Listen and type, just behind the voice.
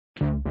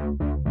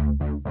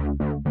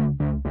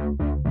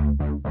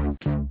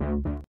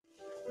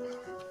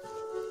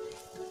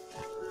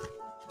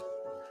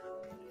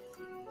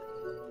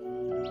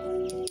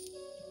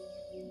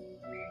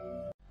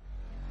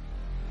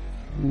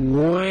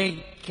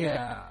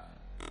HOTHKE.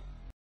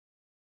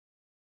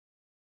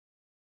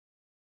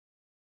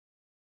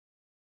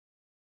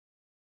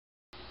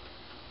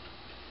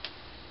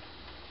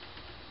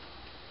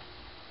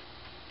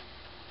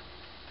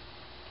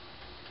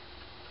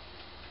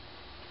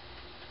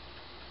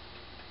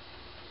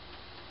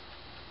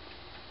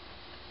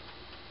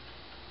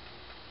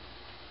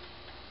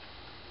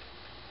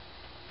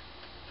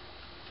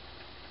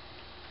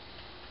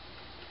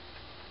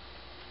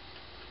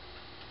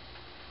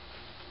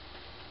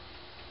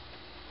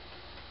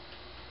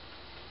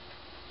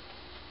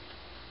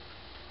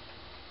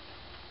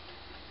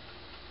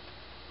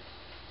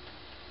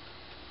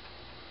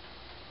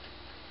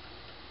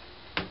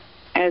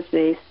 As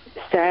they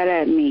sat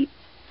at meat,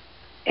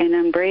 and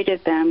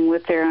upbraided them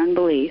with their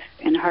unbelief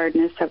and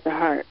hardness of the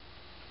heart,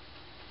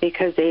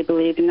 because they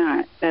believed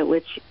not that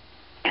which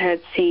had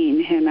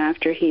seen him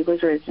after he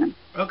was risen.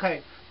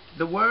 Okay,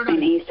 the word...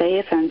 And he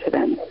saith unto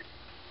them...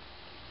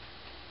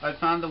 I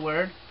found the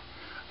word.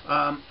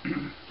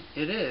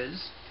 It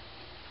is...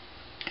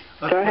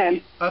 Go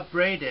ahead.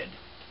 Upbraided.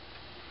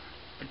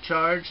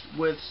 Charged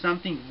with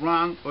something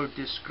wrong or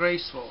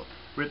disgraceful,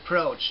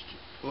 reproached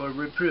or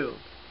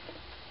reproved.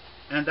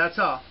 And that's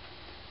all.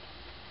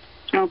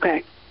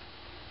 Okay.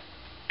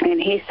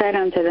 And he said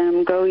unto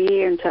them, Go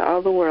ye into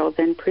all the world,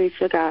 and preach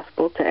the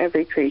gospel to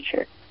every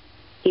creature.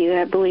 He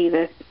that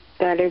believeth,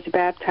 that is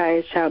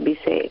baptized, shall be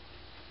saved,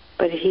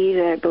 but he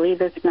that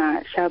believeth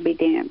not shall be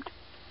damned.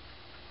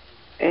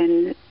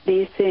 And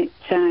these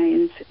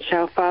signs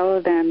shall follow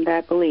them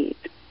that believe.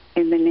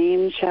 In the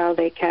name shall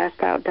they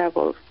cast out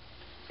devils.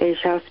 They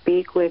shall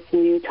speak with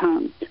new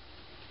tongues.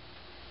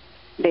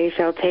 They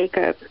shall take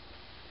up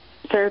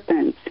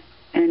serpents,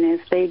 and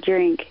if they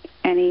drink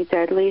any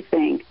deadly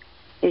thing,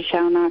 it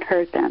shall not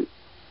hurt them.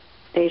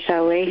 They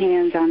shall lay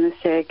hands on the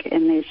sick,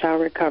 and they shall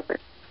recover.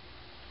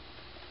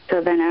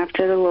 So then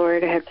after the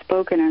Lord had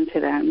spoken unto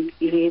them,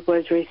 he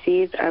was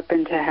received up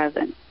into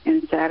heaven,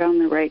 and sat on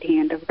the right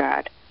hand of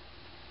God.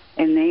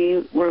 And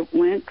they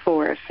went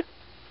forth,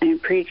 and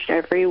preached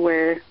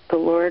everywhere, the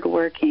Lord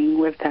working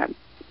with them,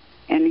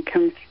 and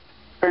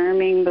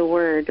confirming the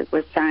word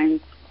with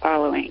signs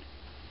following.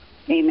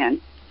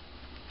 Amen.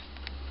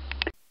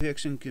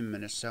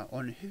 90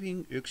 on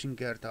hyvin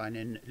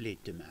yksinkertainen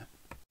liittymä.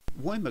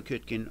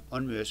 Voimakytkin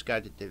on myös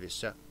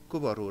käytettävissä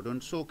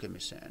kuvaruudun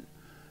sulkemiseen.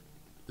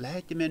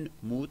 Lähettimen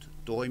muut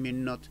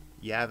toiminnot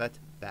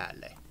jäävät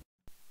päälle.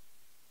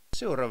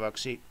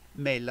 Seuraavaksi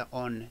meillä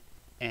on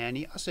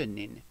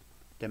ääniasennin.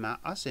 Tämä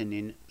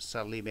asennin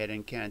sallii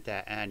meidän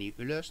kääntää ääni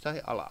ylös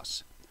tai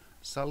alas.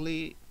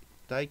 Sallii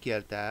tai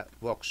kieltää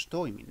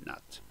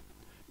Vox-toiminnat,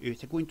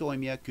 yhtä kuin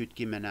toimia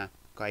kytkimenä,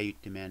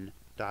 kaiuttimen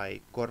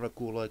tai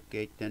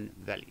korvakuulokkeiden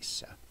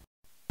välissä.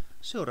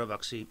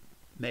 Seuraavaksi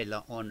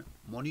meillä on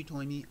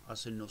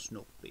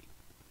monitoimiasennusnuppi.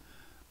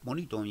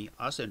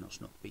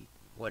 Monitoimiasennusnuppi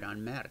voidaan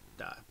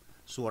määrittää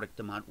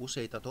suorittamaan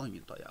useita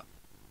toimintoja.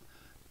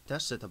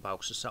 Tässä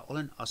tapauksessa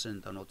olen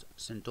asentanut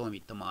sen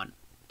toimittamaan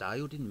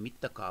taajuuden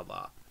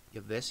mittakaavaa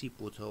ja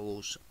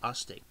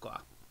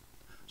vesiputousasteikkoa.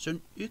 Se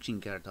on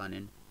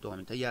yksinkertainen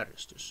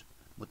toimintajärjestys,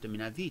 mutta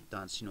minä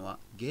viittaan sinua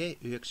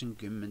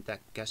G90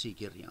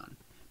 käsikirjaan,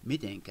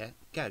 mitenkä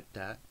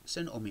käyttää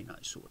sen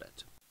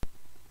ominaisuudet.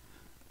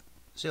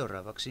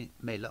 Seuraavaksi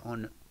meillä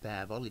on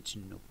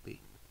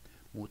päävalitsin-nuppi.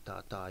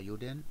 Muuttaa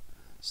taajuuden,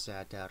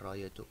 säätää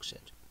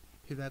rajoitukset,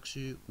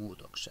 hyväksyy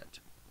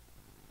muutokset.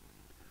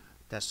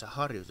 Tässä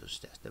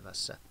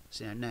harjoitustehtävässä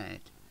sinä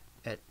näet,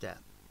 että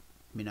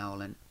minä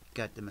olen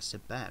käyttämässä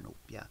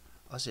päänuppia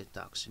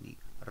asettaakseni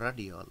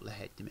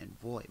radiolähettimen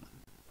voiman.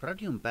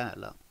 Radion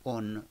päällä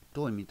on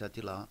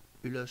toimintatila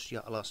ylös-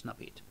 ja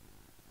alasnapit.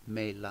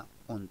 Meillä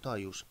on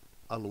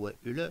taajuusalue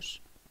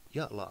ylös-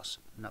 ja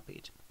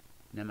alasnapit.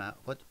 Nämä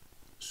ovat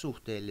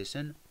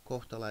suhteellisen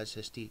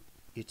kohtalaisesti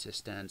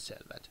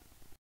itsestäänselvät.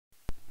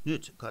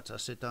 Nyt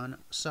katsastetaan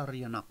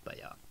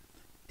sarjanappeja.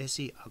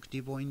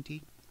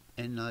 Esiaktivointi,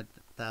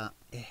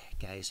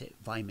 ennaltaehkäise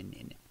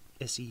vaimenin,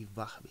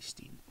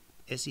 esivahvistin,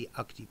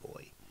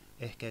 esiaktivoi,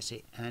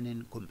 ehkäise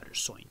äänen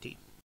kompressointi.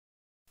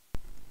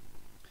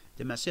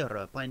 Tämä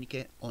seuraava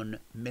painike on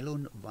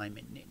melun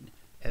vaimennin.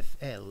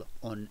 FL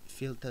on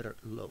Filter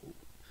Low.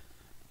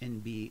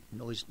 NB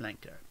Noise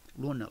Blanker.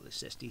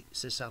 Luonnollisesti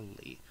se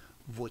sallii.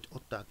 Voit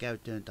ottaa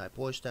käyttöön tai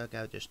poistaa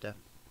käytöstä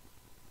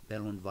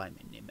melun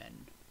vaimennimen.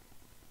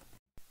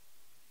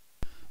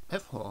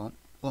 FH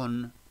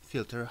on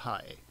Filter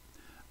High.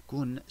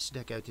 Kun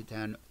sitä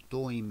käytetään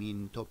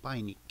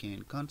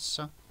toimintopainikkeen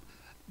kanssa,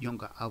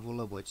 jonka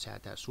avulla voit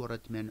säätää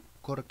suodattimen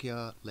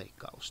korkeaa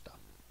leikkausta.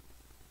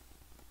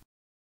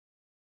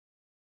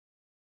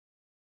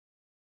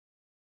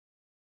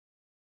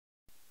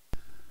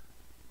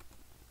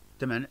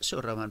 Tämän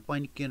seuraavan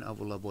painikkeen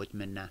avulla voit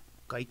mennä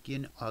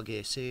kaikkien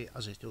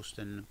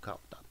AGC-asetusten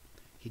kautta.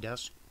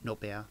 Hidas,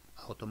 nopea,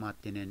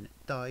 automaattinen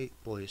tai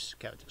pois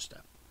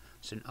käytöstä.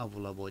 Sen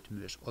avulla voit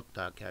myös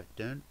ottaa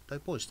käyttöön tai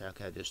poistaa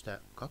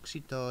käytöstä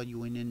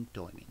kaksitaajuinen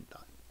toiminta.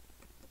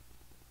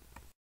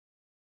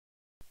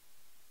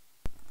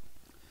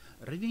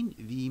 Rivin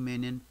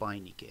viimeinen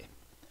painike.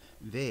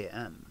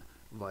 VM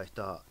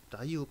vaihtaa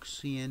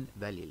taajuuksien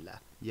välillä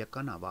ja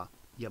kanava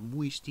ja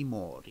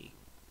muistimoodi,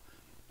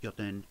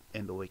 joten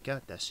emme voi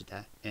käyttää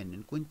sitä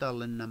ennen kuin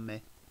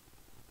tallennamme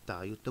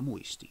taajuutta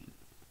muistiin.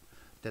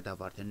 Tätä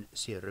varten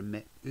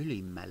siirrymme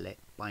ylimmälle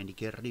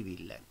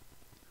painikeriville.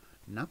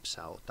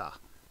 Napsauta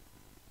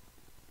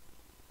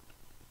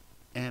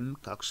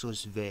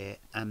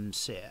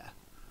M2VMC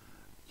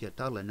ja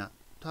tallenna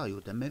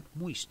taajuutemme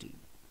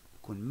muistiin.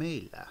 Kun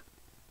meillä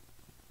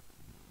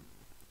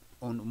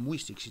on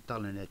muistiksi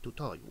tallennettu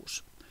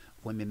taajuus,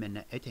 voimme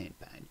mennä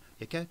eteenpäin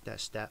ja käyttää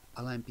sitä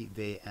alempi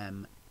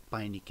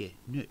VM-painike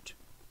nyt.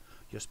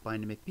 Jos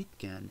painamme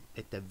pitkään,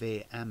 että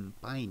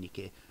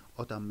VM-painike,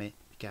 otamme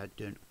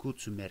käyttöön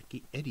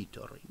kutsumerkki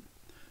editorin.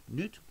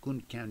 Nyt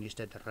kun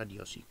käynnistät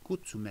radiosi,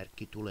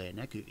 kutsumerkki tulee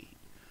näkyviin,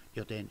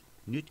 joten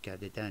nyt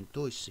käytetään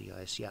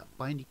toissijaisia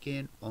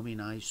painikkeen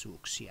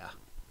ominaisuuksia.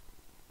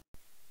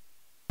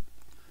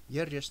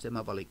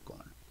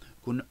 Järjestelmävalikkoon.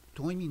 Kun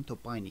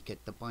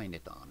toimintopainiketta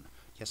painetaan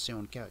ja se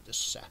on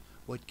käytössä,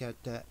 voit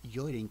käyttää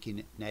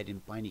joidenkin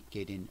näiden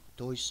painikkeiden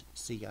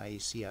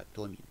toissijaisia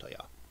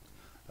toimintoja.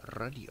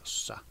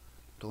 Radiossa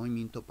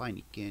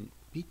toimintopainikkeen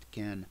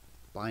pitkään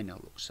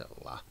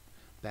painalluksella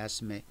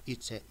pääsemme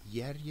itse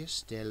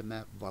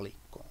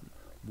järjestelmävalikkoon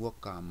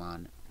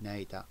muokkaamaan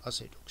näitä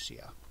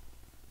asetuksia.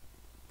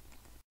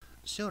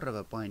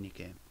 Seuraava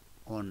painike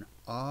on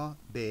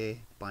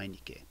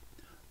AB-painike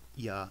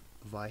ja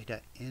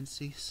vaihda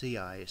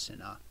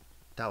ensisijaisena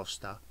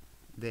tausta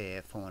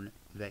VFOn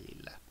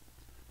välillä.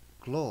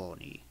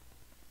 Klooni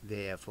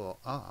VFO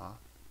A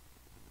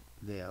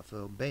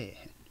VFO B.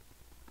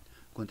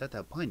 Kun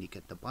tätä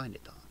painiketta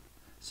painetaan,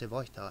 se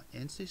vaihtaa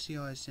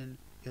ensisijaisen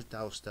ja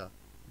tausta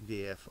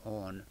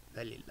VFOn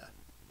välillä.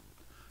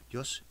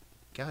 Jos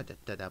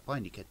käytät tätä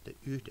painiketta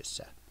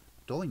yhdessä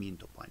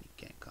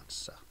toimintopainikkeen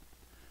kanssa,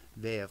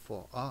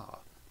 VFO A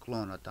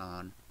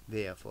kloonataan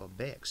VFO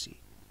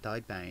B:ksi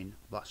tai päin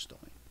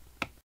vastoin.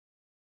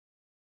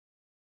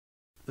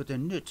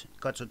 Joten nyt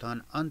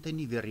katsotaan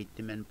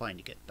antenniverittimen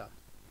painiketta.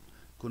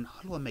 Kun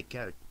haluamme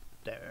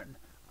käyttöön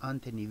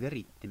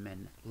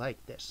antenniverittimen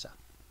laitteessa,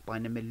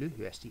 painamme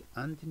lyhyesti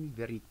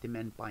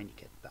antenniverittimen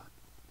painiketta.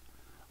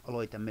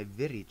 Aloitamme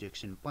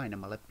verityksen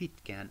painamalla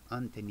pitkään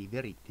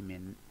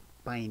antenniverittimen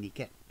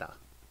painiketta.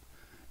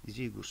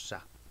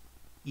 Zigussa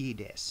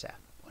ID:ssä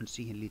on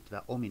siihen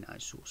liittyvä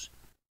ominaisuus.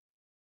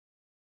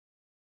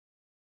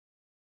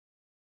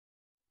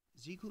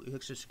 Zigu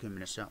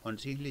 90 on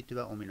siihen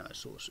liittyvä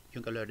ominaisuus,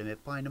 jonka löydämme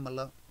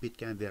painamalla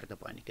pitkään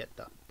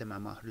virtapainiketta. Tämä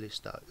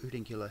mahdollistaa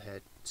 1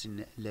 kHz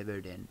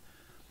leveyden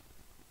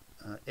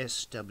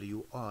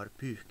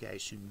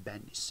SWR-pyyhkäisyn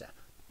bändissä,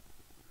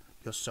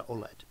 jossa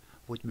olet.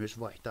 Voit myös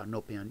vaihtaa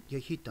nopean ja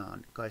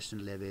hitaan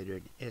kaistan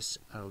leveyden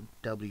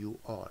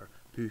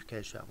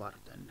SLWR-pyyhkäisyä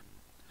varten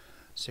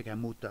sekä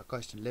muuttaa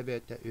kaistan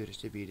leveyttä 1-5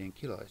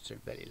 kHz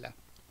välillä.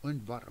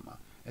 Olen varma,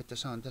 että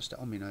saan tästä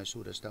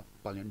ominaisuudesta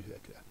paljon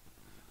hyötyä.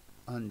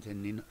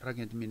 Antennin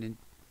rakentaminen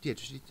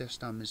tietysti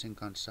testaamme sen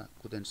kanssa,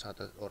 kuten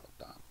saatat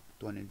odottaa.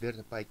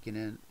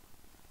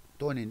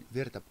 Toinen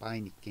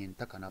virtapainikkeen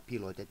takana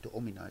piilotettu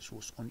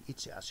ominaisuus on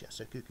itse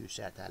asiassa kyky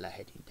säätää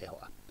lähetin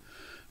tehoa.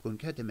 Kun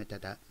käytämme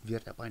tätä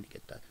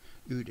virtapainiketta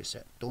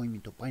yhdessä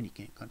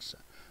toimintopainikkeen kanssa,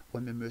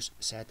 voimme myös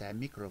säätää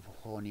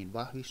mikrofonin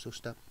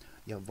vahvistusta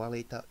ja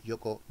valita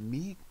joko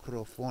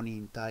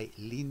mikrofonin tai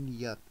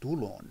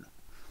linjatulon.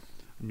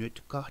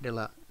 Nyt 2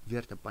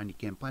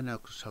 virtapainikkeen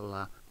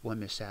painauksella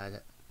voimme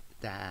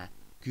säätää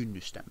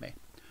kynnystämme.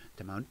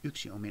 Tämä on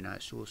yksi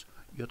ominaisuus,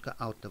 jotka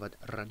auttavat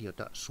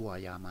radiota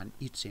suojaamaan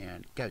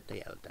itseään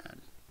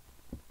käyttäjältään.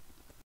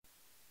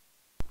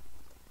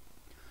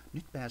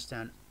 Nyt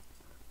päästään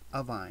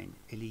avain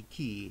eli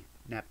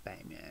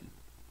key-näppäimeen.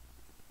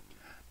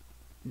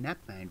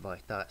 Näppäin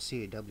vaihtaa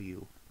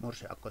CW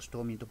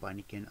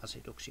Morse-akkostoimintopainikkeen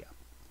asetuksia.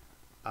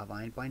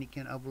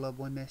 Avainpainikkeen avulla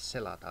voimme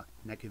selata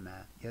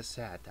näkymää ja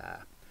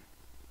säätää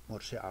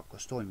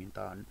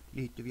Morse-akkostoimintaan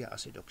liittyviä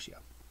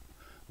asetuksia.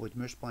 Voit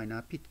myös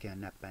painaa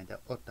pitkään näppäintä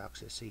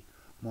ottaaksesi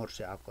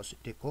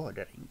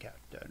Morse-akkosdecoderin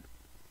käyttöön.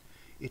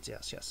 Itse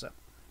asiassa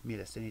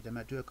mielestäni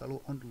tämä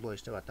työkalu on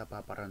loistava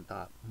tapa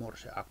parantaa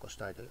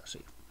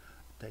Morse-akkostaitojasi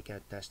tai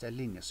käyttää sitä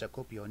linjassa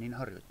kopioinnin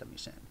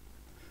harjoittamiseen.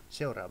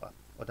 Seuraava,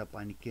 ota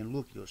painikkeen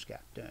lukitus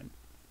käyttöön,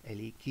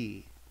 eli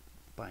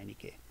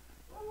key-painike,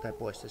 tai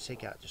poista se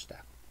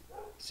käytöstä.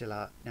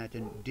 Selaa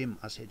näytön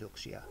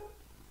DIM-asetuksia,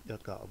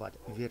 jotka ovat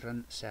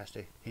virran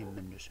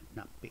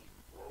säästöhemmennysnappi.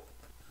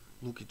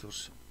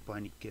 Lukitus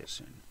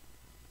painikkeeseen.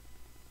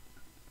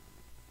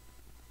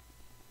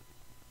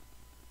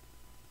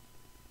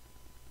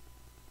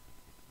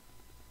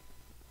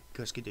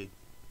 Keskity.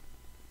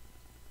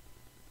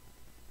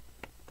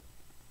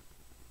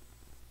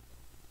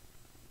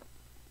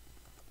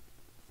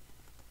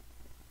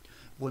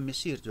 Voimme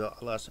siirtyä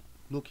alas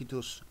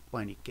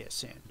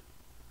lukituspainikkeeseen.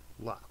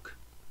 Lock.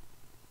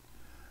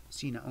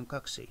 Siinä on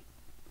 2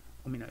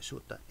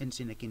 ominaisuutta.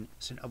 Ensinnäkin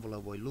sen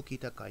avulla voi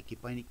lukita kaikki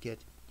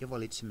painikkeet ja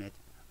valitsimet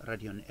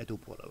radion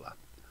etupuolella.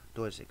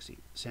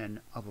 Toiseksi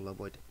sen avulla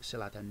voit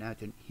selata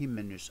näytön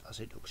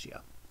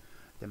himmennysasetuksia.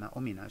 Tämä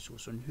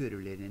ominaisuus on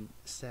hyödyllinen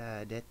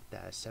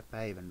säädettäessä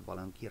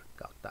päivänvalon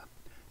kirkkautta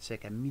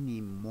sekä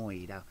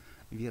minimoida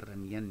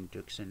virran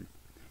jännityksen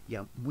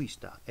ja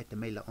muistaa, että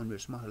meillä on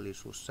myös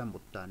mahdollisuus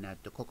sammuttaa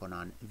näyttö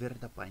kokonaan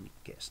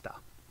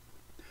virtapainikkeesta.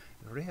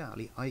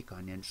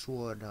 Reaaliaikainen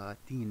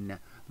suodaatin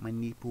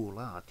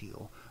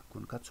manipulaatio,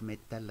 kun katsomme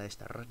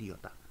tällaista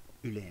radiota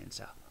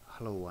yleensä,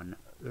 haluan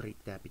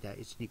yrittää pitää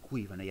itseni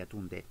kuivana ja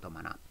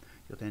tunteettomana,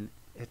 joten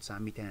et saa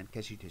mitään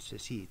käsitystä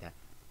siitä,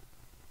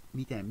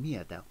 mitä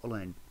mieltä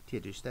olen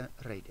tietystä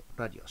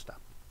radiosta.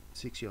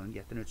 Siksi olen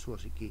jättänyt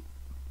suosikki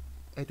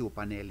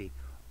etupaneeli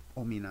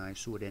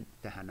ominaisuuden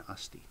tähän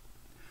asti.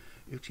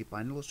 Yksi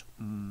painallus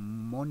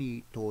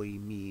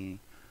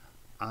monitoimii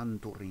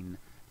anturin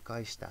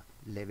kaista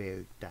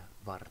leveyttä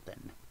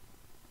varten.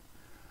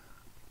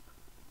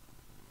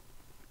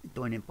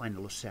 Toinen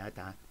painallus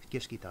säätää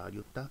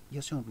keskitaajuutta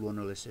ja se on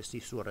luonnollisesti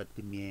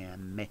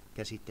suorittimiemme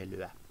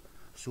käsittelyä.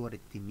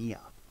 Suorittimia,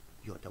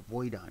 joita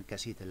voidaan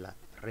käsitellä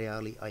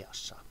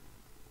reaaliajassa.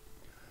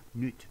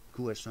 Nyt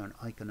QSO:n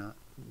aikana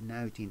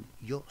näytin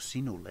jo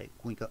sinulle,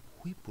 kuinka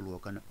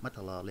huippuluokan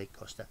matalaa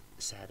leikkausta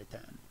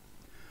säädetään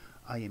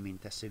aiemmin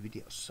tässä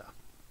videossa.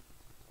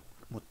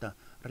 Mutta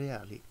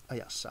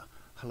reaaliajassa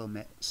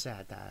haluamme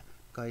säätää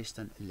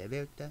kaistan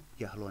leveyttä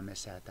ja haluamme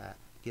säätää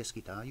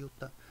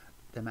keskitaajuutta.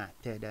 Tämä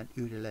tehdään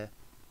yhdellä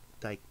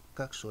tai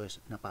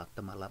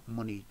kaksoisnapauttamalla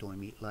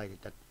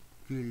monitoimilaitetta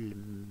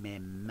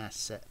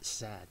kylmemmässä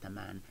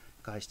säätämään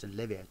kaistan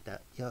leveyttä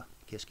ja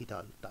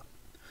keskitaajuutta.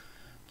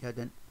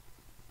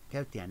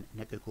 Käyttäjän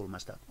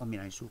näkökulmasta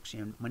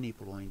ominaisuuksien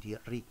manipulointi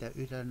riittää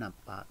yhdellä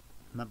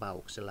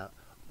napauksella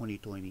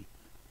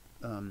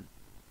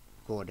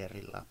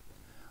monitoimikooderilla.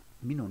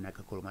 Minun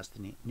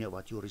näkökulmastani ne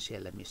ovat juuri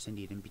siellä, missä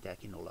niiden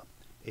pitääkin olla,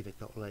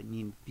 eivätkä ole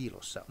niin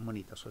piilossa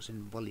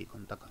monitasoisen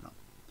valikon takana.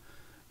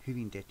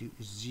 Hyvin tehty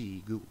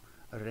Zigu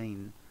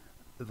Rain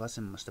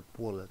vasemmasta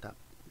puolelta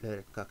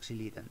löydät 2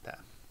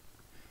 liitäntää.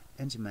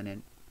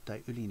 Ensimmäinen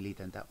tai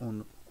ylinliitäntä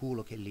on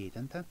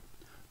kuulokeliitäntä,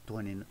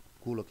 toinen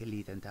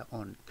kuulokeliitäntä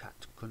on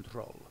Cat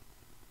Control.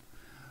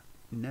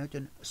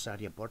 Näytön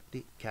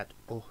sarjaportti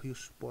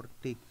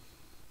Cat-ohjusportti,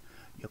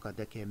 joka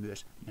tekee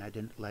myös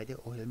näytön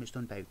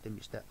laiteohjelmiston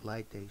päivittämistä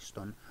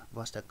laitteiston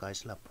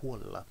vastakkaisella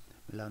puolella.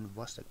 Meillä on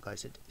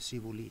vastakkaiset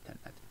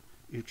sivuliitännät.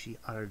 Yksi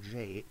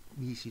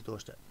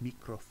RJ15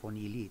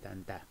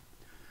 mikrofoniliitäntä.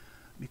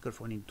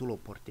 Mikrofonin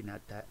tuloportti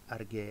näyttää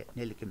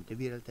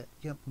RG45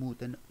 ja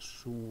muuten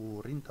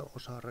suurinta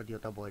osaa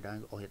radiota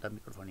voidaan ohjata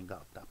mikrofonin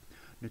kautta.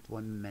 Nyt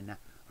voimme mennä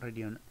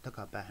radion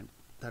takapäähän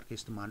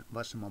tarkistamaan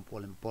vasemman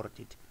puolen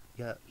portit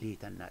ja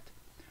liitännät.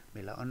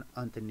 Meillä on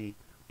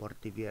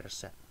antenniportti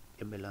vieressä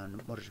ja meillä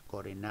on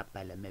morsekoodin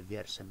näppäilemme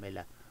vieressä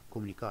meillä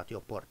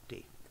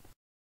kommunikaatioportti.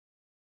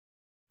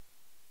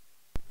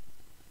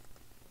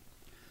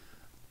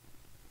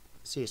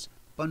 Siis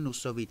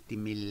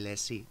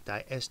pannusovittimillesi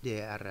tai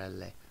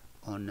SDRlle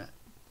on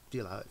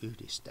tilaa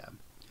yhdistää.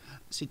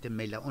 Sitten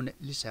meillä on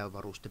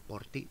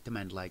lisävarusteportti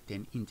tämän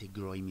laitteen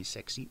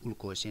integroimiseksi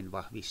ulkoiseen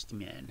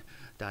vahvistimeen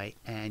tai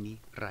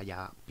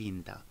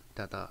äänirajapinta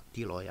tätä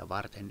tiloja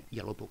varten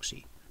ja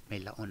lopuksi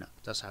meillä on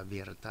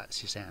tasavirta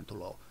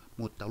sisääntulo,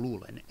 mutta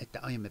luulen, että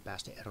aiomme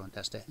päästä eroon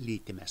tästä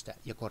liittimästä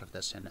ja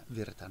korvata sen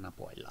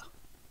virtanapoilla.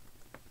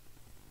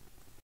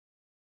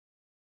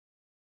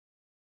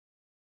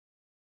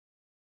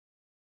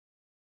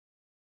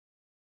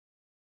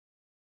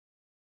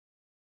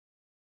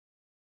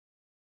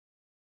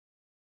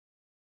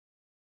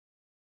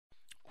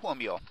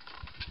 Huomio!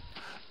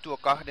 Tuo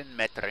 2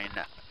 metrin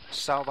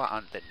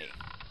sauva-antenni.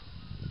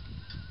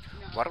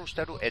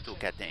 Varustaudu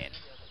etukäteen.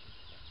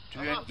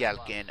 Työn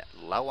jälkeen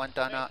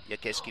lauantaina ja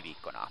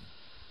keskiviikkona.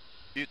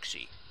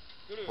 1.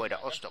 Hoida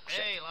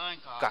ostokset.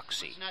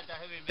 2.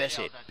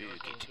 Pese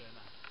pyykit.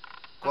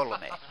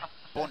 3.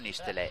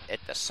 Ponnistele,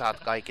 että saat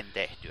kaiken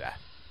tehtyä.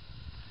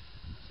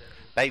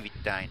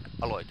 Päivittäin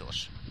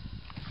aloitus.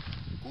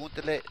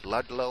 Kuuntele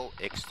Ludlow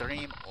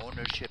Extreme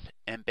Ownership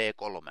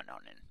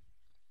MP3.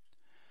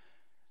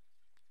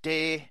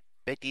 Tee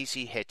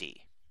petisi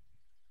heti.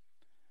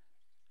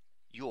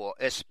 Juo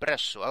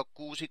espressoa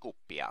 6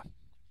 kuppia.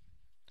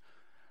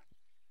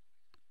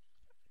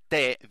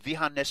 Tee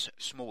vihannes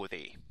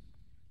smoothie.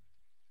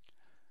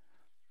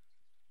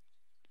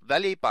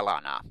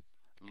 Välipalana.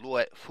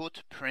 Lue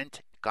footprint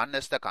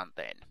kannesta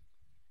kanteen.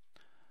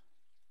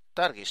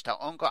 Tarkista,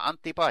 onko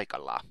Antti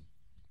paikalla.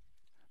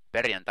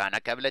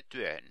 Perjantaina kävele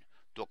työhön.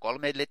 Tuo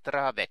 3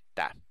 litraa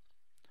vettä.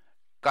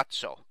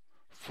 Katso.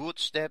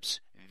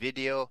 Footsteps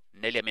video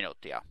 4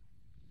 minuuttia.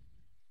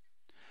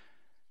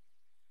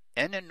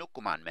 Ennen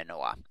nukkumaan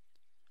menoa.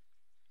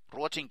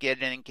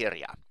 Ruotsinkielinen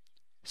kirja.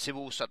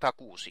 Sivu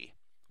 106.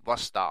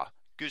 Vastaa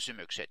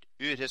kysymykset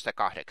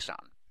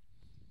 1-8.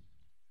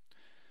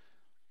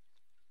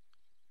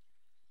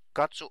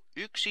 Katso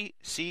 1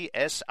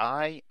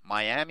 CSI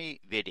Miami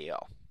video.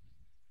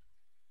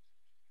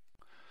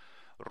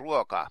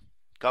 Ruoka,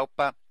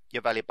 kauppa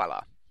ja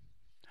välipala.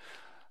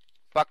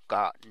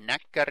 Pakkaa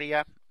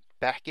näkkäriä,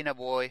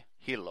 pähkinävoi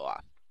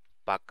hilloa.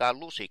 Pakkaa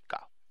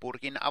lusikka,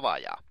 purkin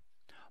avaaja.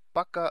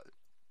 Pakkaa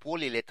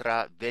puoli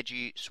litraa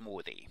veggie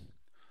smoothie.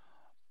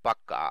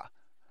 Pakkaa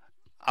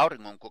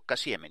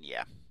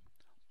auringonkukkasiemeniä.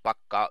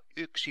 Pakkaa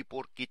 1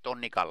 purkki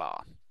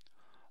tonnikalaa.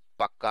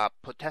 Pakkaa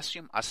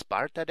potassium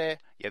aspartate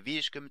ja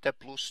 50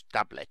 plus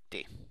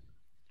tabletti.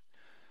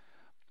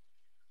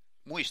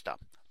 Muista,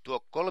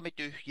 tuo 3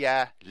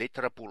 tyhjää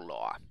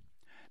litrapulloa.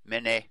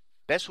 Mene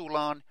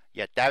pesulaan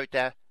ja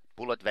täytä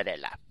pullot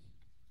vedellä.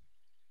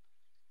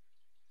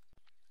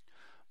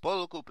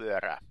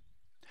 Polkupyörä.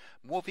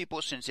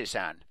 Muovipussin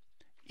sisään.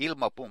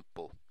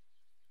 Ilmapumppu.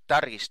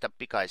 Tarkista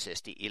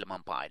pikaisesti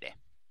ilmanpaine.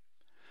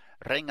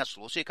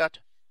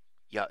 Rengaslusikat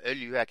ja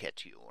öljyä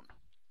ketjuun.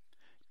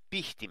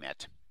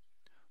 Pihtimet.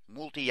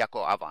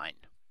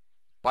 Multijakoavain.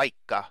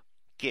 Paikka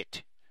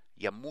kit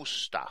ja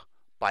musta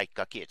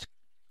paikka kit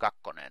 2.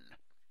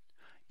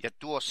 Ja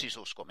tuo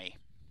sisuskomi.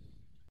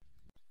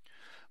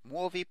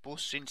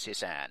 Muovipussin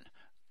sisään.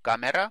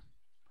 Kamera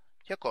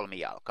ja 3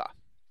 jalka.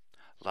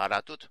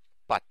 Ladatut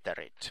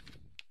patterit.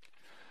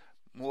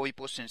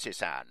 Muovipussin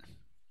sisään.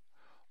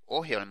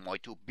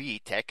 Ohjelmoitu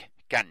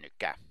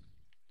B-Tech-kännykkä.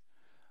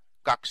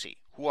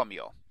 2.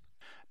 Huomio.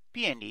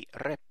 Pieni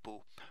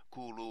reppu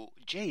kuuluu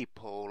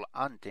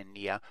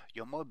J-pole-antennia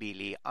ja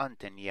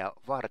mobiiliantennia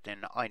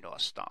varten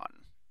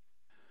ainoastaan.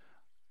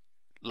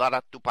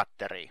 Ladattu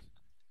patteri.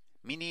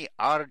 Mini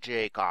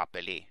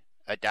RJ-kaapeli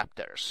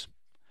adapters.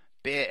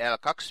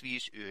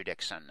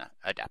 BL259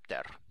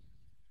 adapter.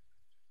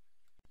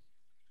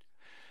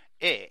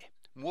 E.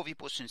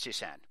 Muovipussin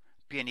sisään.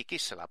 Pieni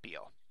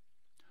kissalapio.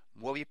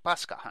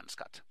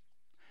 Muovipaskahanskat.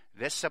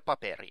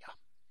 Vessapaperia.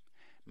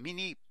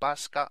 Mini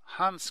paska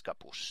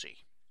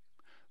hanskapussi.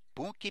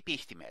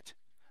 Punkkipihtimet.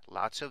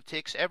 Lots of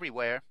ticks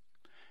everywhere.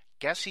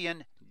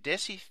 Käsien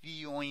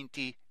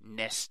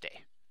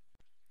desinfiointineste.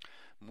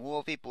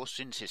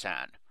 Muovipussin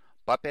sisään.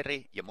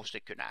 Paperi ja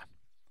mustekynä.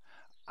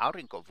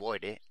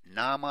 Aurinkovoide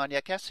naamaan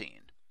ja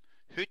käsiin.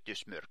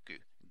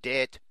 Hyttysmyrkky.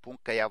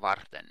 D-punkkeja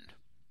varten.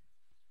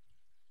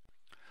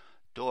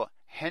 Tuo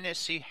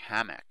Hennessy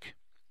hammock.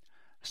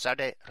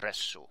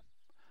 Saderessu.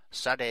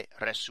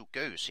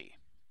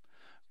 Saderessuköysi.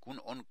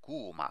 Kun on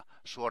kuuma,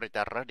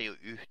 suorita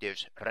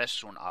radioyhteys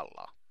ressun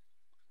alla.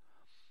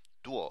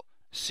 Tuo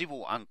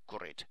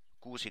sivuankkurit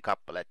 6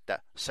 kappaletta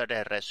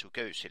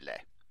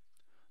saderessuköysille.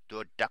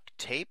 Tuo duct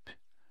tape,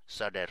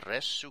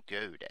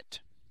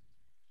 saderessuköydet.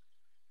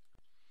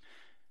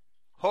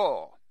 H.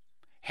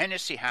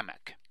 Hennessy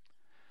hammock.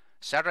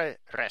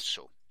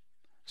 Saderessu.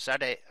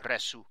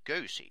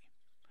 Saderessuköysi.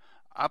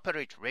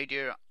 Operate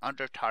radio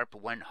under tarp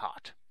when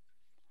hot.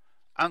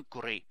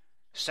 Ankkuri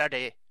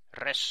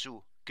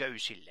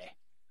saderessuköysille.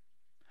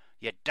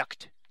 Ja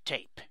duct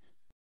tape.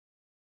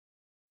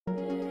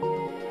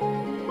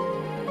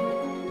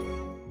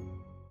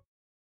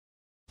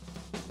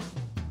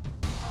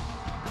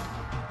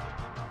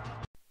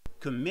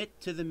 Commit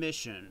to the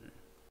mission.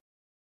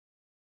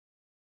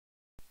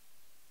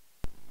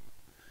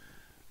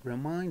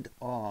 Remind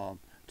all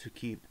to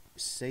keep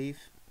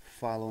safe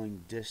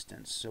following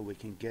distance so we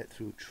can get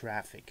through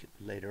traffic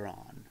later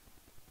on.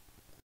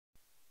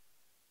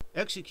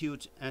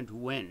 Execute and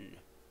win.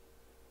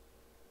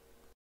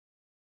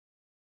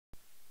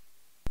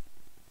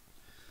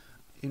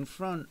 In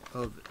front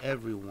of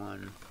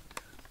everyone,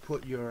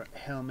 put your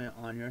helmet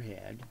on your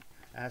head.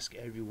 Ask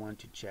everyone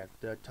to check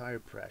the tire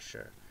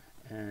pressure,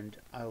 and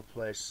I'll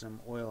place some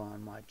oil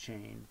on my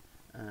chain,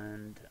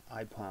 and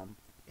I pump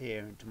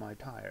air into my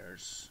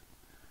tires,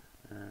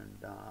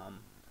 and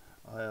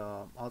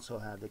I'll also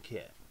have the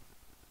kit.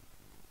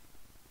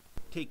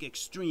 Take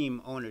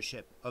extreme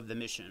ownership of the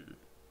mission.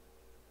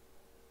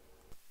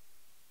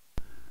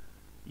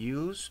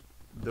 Use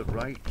the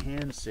right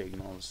hand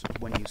signals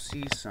when you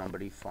see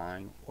somebody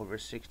flying over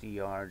 60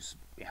 yards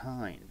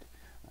behind.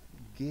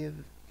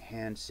 Give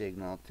hand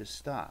signal to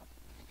stop.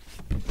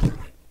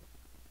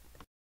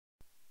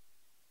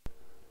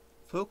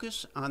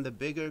 Focus on the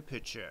bigger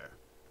picture.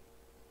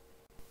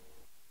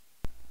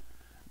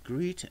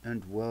 Greet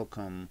and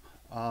welcome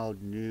all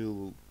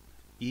new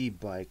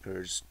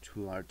e-bikers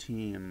to our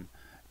team,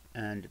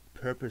 and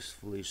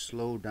purposefully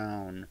slow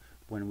down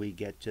when we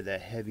get to the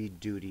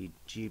heavy-duty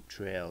jeep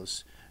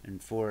trails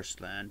and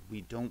forest land.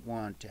 We don't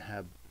want to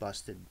have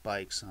busted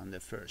bikes on the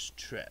first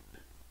trip.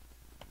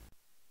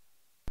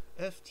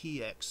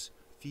 FTX,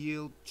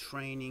 field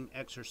training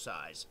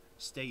exercise.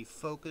 Stay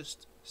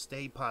focused,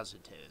 stay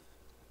positive.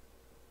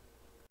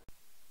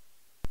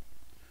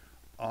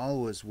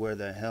 Always wear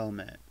the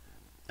helmet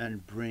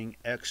and bring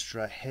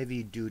extra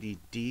heavy-duty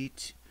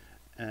DEET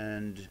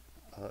and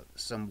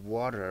some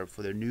water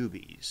for the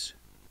newbies.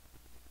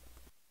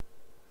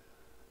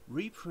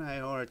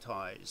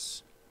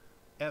 Reprioritize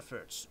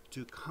efforts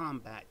to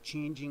combat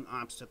changing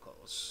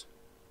obstacles.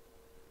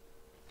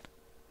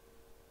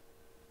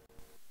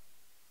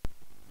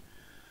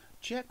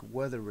 Check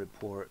weather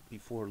report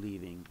before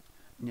leaving.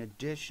 In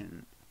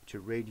addition to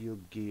radio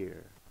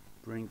gear,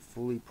 bring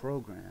fully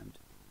programmed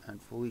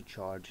and fully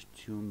charged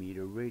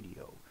 2-meter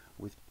radio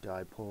with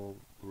dipole,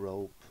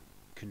 rope,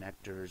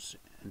 connectors,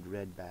 and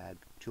red bag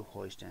to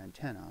hoist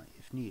antenna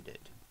if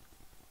needed.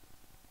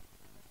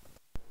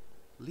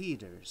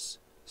 Leaders,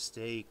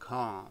 stay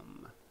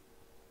calm.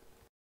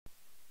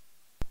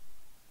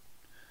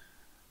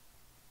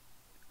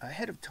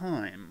 Ahead of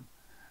time,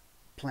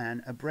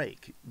 plan a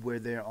break where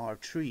there are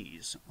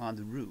trees on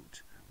the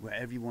route where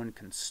everyone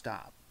can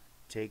stop.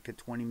 Take a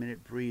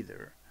 20-minute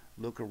breather,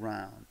 look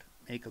around,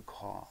 make a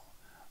call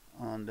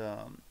on the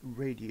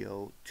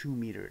radio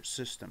 2-meter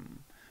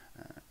system.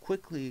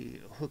 Quickly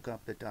hook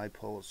up the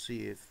dipole,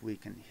 see if we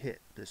can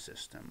hit the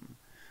system.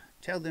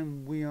 Tell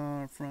them we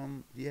are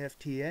from the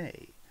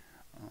FTA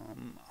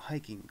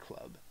hiking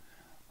club.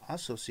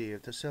 Also see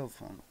if the cell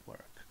phone will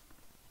work.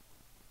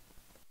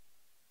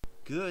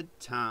 Good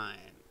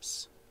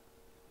times.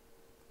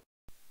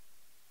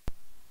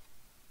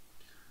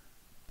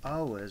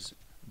 Always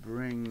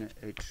bring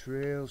a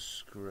trail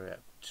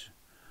script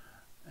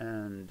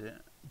and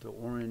the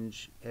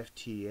orange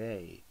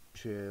FTA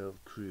trail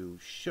crew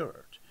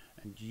shirt,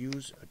 and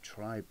use a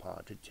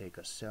tripod to take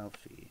a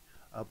selfie.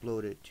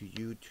 Upload it to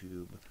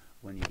YouTube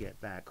when you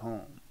get back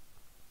home.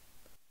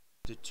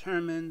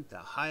 Determine the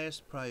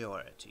highest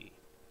priority.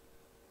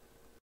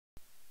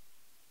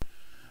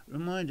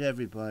 Remind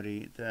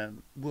everybody that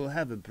we'll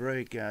have a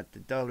break at the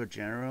Dollar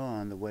General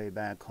on the way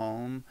back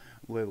home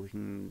where we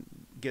can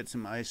get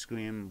some ice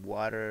cream,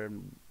 water,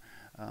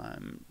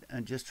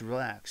 and just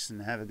relax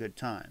and have a good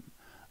time.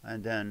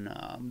 And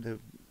then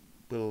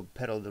we'll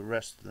pedal the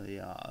rest of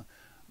the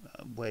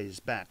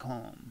ways back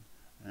home.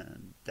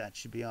 And that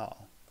should be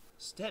all.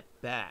 Step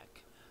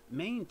back.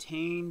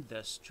 Maintain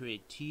the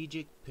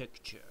strategic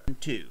picture.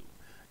 2.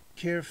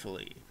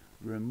 Carefully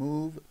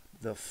remove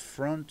the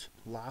front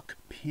lock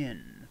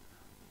pin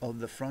of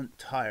the front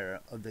tire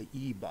of the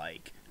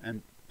e-bike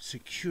and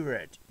secure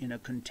it in a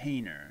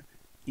container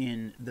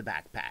in the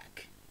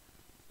backpack.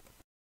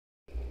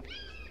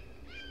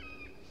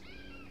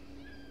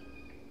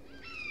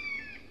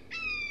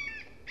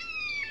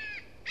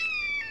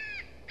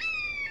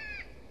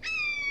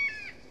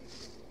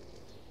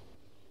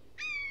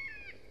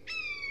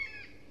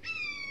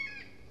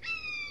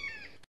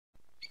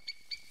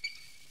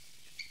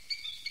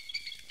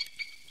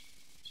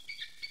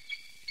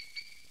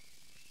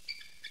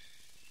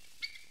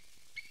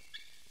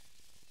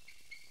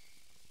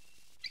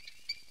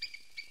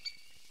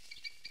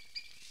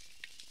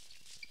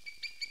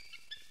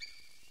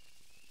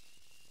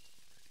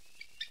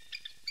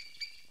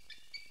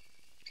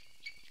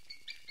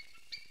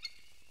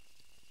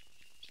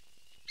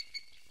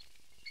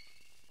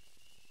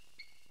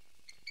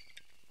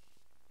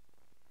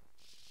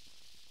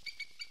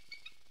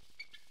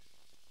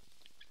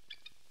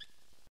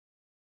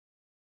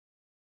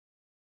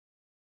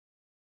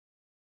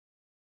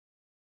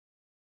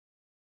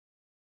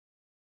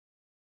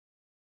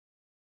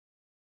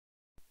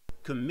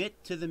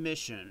 Commit to the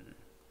mission.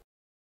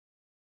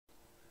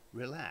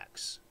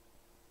 Relax.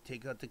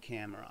 Take out the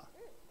camera.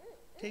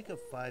 Take a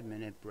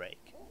 5-minute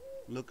break.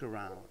 Look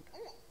around.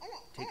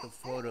 Take a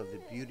photo of the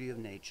beauty of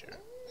nature.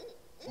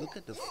 Look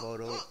at the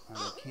photo on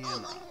the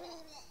camera.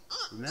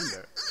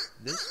 Remember,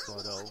 this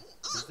photo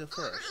is the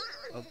first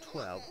of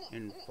 12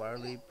 in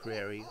Farley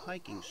Prairie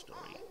hiking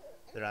story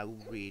that I will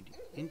read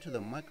into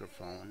the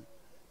microphone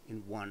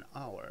in 1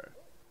 hour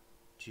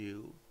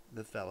to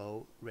the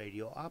fellow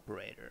radio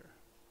operator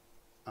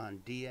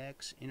on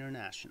DX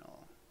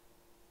International.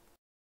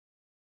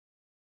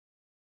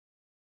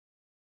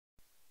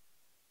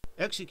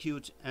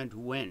 Execute and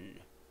win.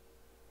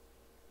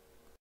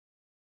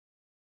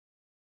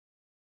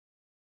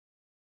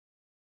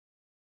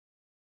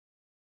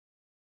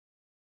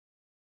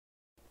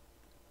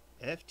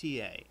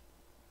 FTA.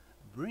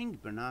 Bring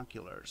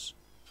binoculars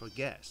for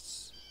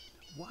guests.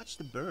 Watch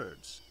the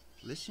birds.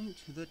 Listen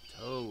to the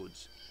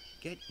toads.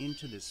 Get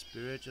into the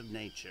spirit of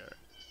nature.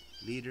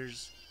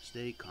 Leaders,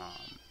 stay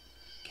calm.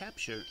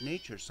 Capture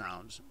nature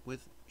sounds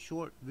with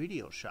short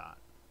video shot.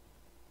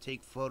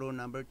 Take photo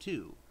number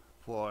 2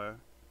 for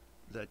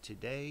the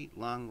Today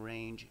Long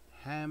Range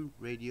Ham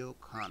Radio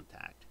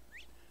Contact.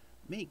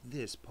 Make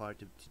this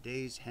part of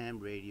today's ham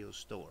radio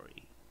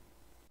story.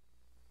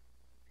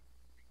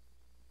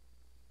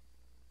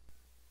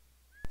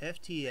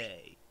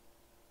 FTA.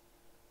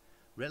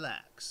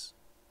 Relax.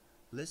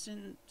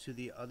 Listen to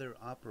the other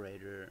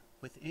operator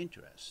with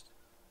interest.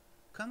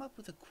 Come up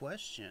with a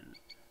question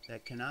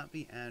that cannot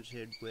be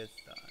answered with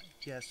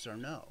yes or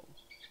no.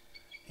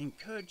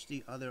 Encourage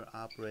the other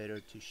operator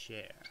to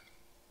share.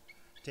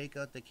 Take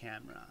out the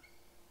camera.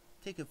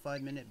 Take a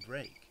 5-minute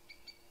break.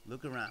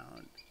 Look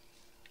around.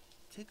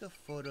 Take a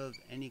photo of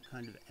any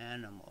kind of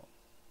animal.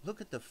 Look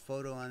at the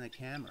photo on the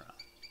camera.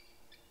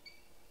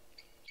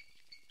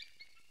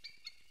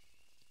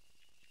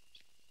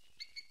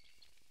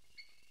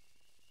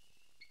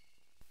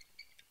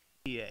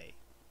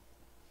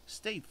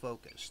 Stay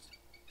focused.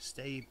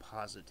 Stay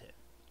positive.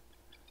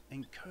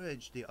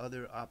 Encourage the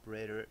other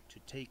operator to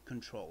take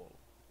control.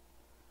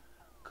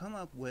 Come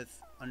up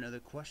with another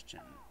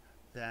question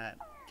that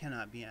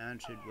cannot be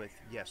answered with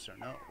yes or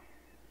no.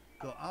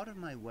 Go out of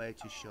my way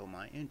to show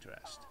my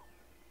interest.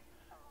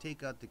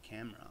 Take out the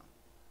camera.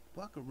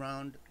 Walk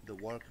around the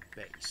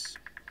workspace.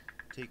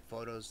 Take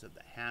photos of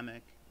the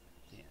hammock,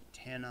 the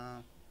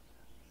antenna,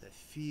 the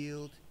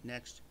field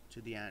next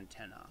to the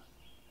antenna.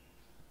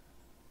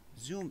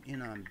 Zoom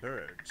in on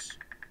birds,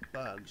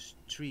 bugs,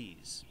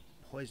 trees,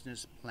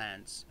 poisonous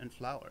plants, and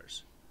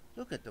flowers.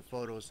 Look at the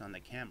photos on the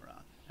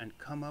camera and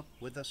come up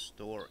with a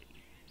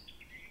story.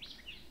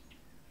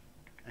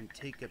 And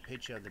take a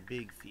picture of the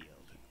big field.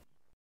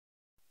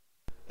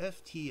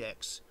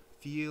 FTX,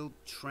 Field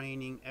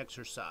Training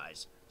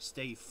Exercise.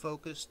 Stay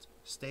focused,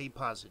 stay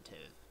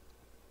positive.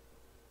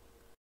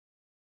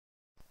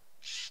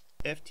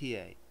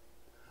 FTA.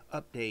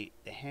 Update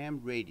the ham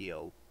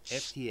radio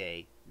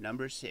FTA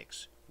number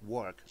 6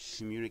 work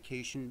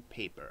communication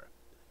paper.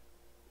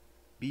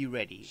 Be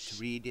ready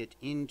to read it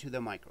into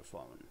the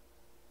microphone.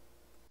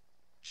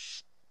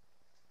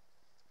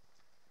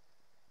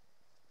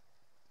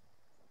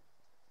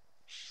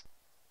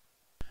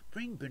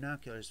 Bring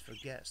binoculars for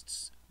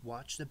guests.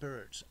 Watch the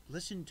birds.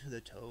 Listen to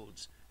the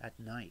toads at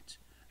night.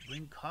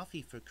 Bring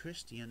coffee for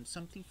Christy and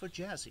something for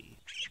Jazzy.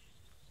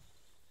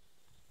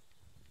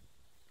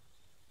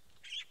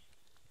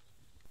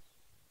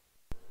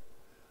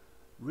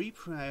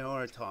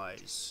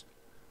 Reprioritize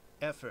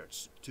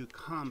efforts to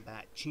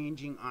combat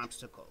changing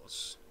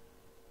obstacles.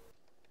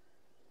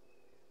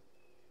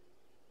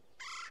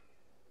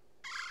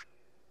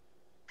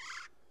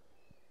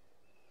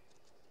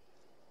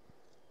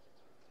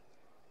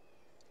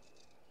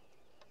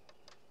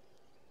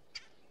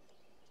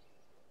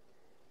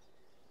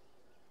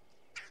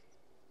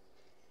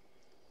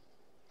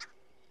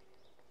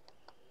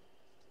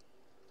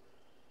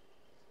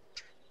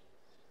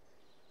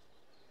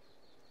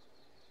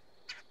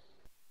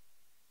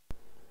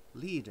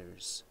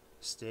 Leaders,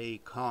 stay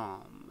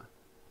calm.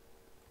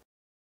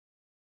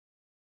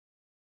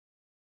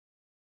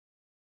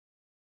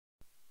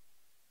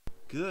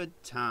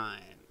 Good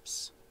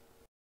times.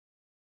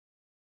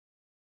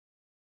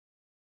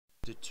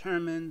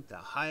 Determine the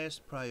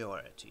highest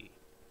priority.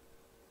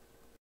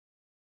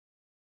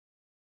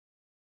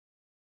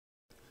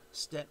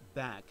 Step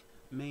back,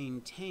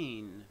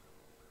 maintain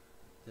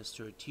the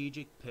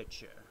strategic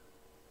picture.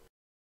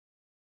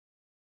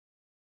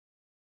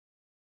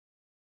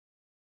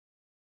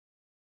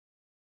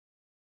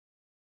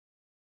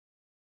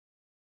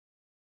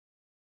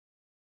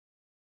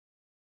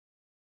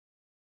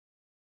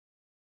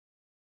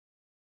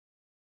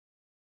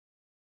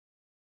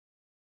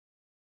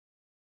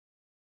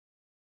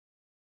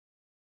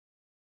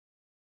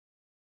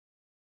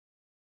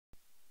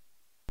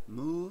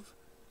 Move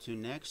to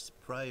next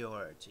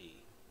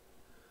priority.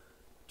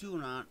 Do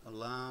not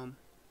allow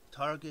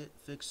target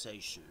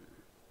fixation.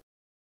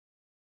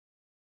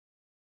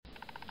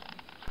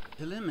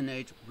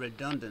 Eliminate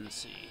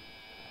redundancy.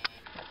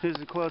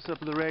 Here's a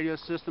close-up of the radio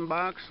system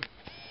box.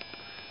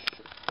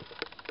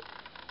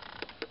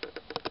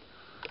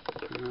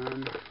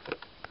 And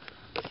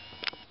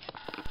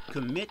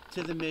Commit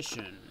to the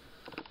mission.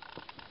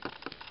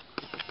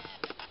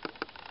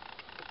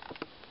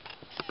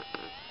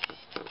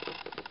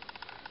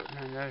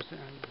 there's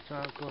the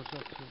top goes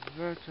up to the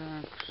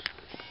vertex.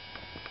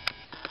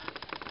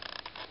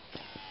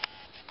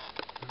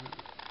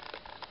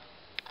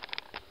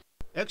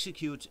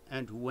 Execute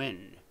and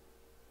win.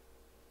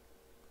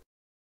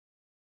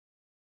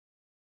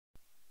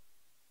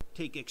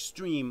 Take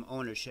extreme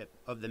ownership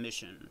of the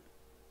mission.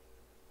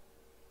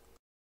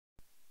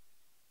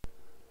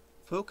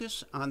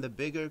 Focus on the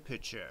bigger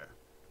picture.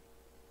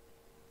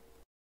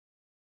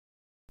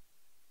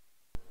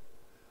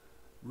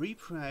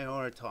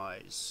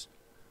 Reprioritize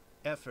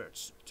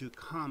efforts to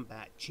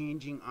combat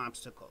changing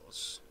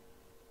obstacles.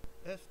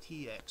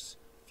 FTX,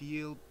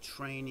 Field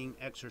Training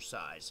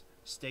Exercise.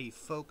 Stay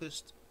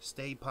focused,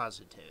 stay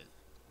positive.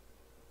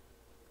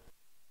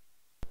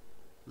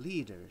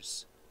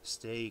 Leaders,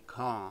 stay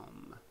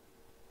calm.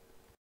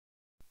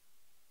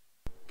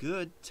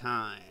 Good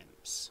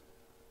times.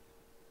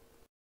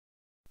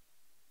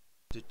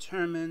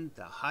 Determine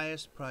the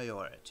highest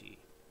priority.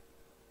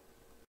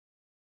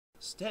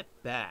 Step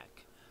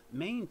back.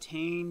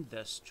 Maintain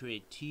the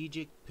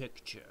strategic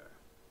picture.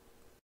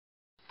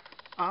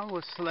 I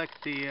will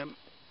select the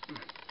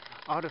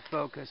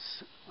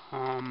autofocus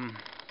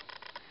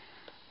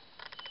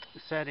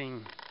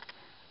setting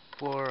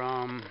for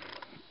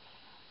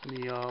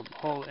the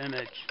whole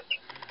image.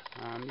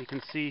 You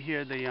can see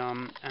here the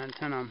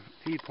antenna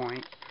feed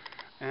point,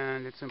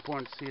 and it's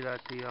important to see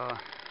that the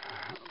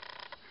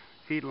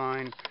feed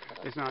line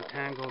is not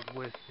tangled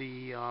with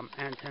the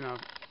antenna,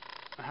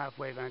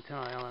 half-wave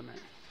antenna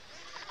element.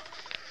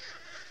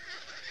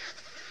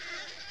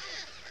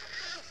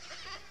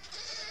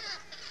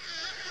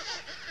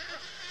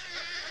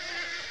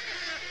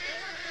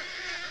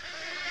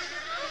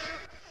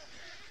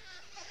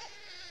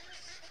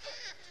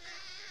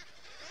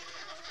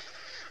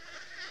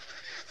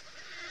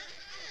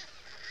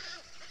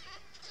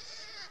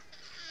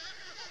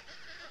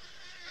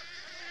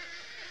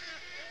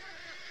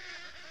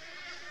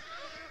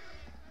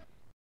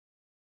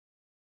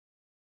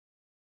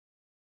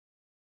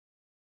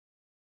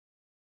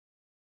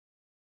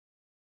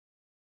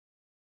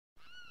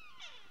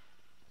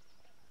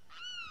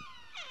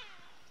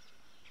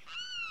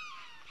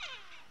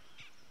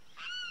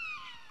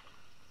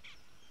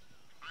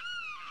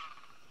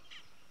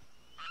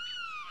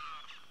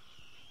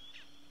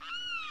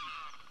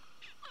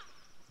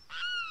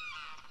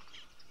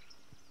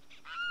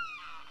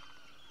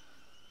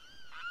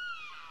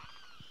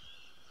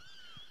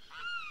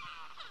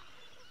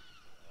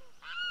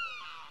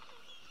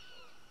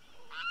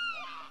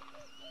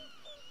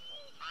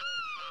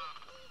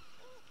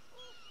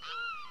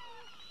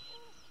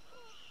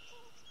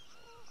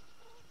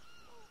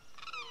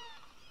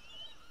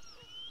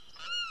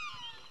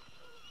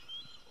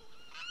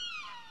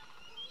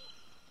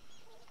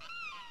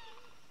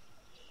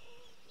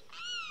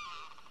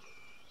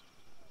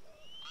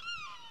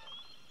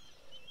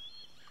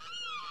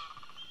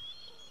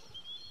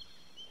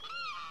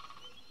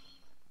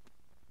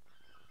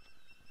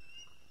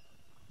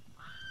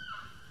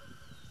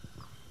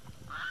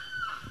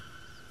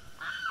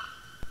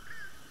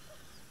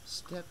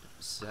 Step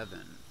 7.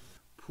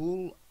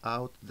 Pull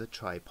out the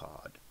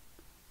tripod.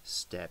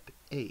 Step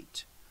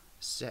 8.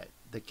 Set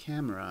the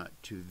camera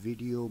to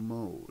video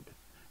mode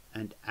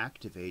and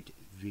activate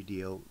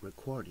video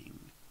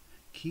recording.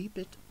 Keep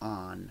it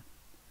on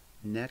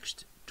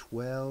next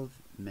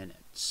 12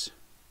 minutes.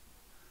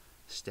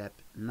 Step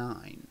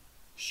 9.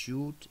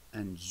 Shoot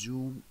and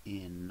zoom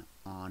in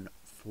on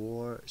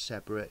 4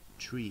 separate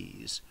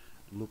trees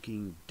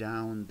looking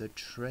down the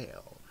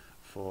trail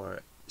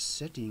for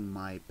setting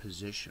my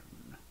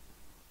position.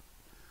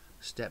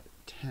 Step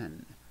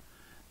 10.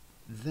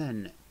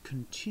 Then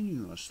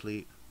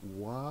continuously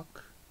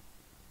walk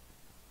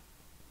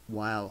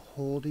while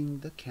holding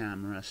the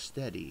camera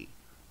steady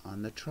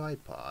on the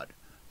tripod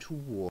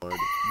toward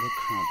the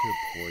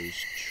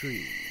counterpoise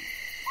tree.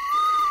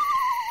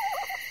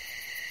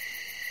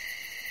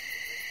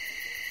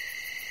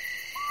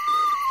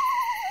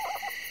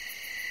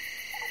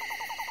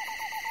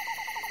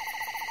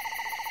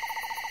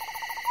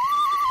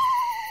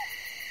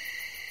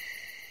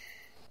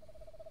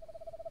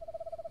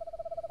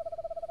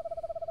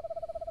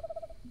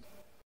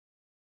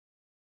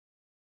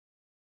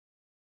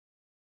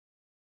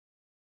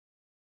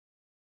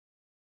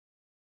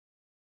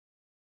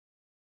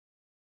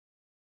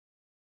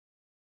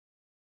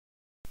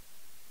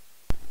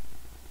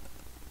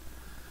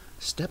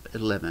 Step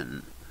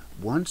 11.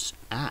 Once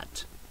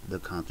at the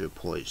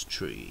counterpoise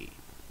tree,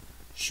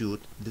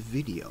 shoot the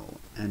video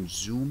and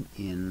zoom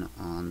in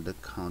on the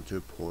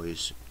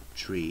counterpoise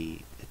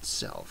tree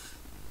itself.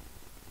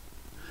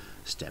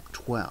 Step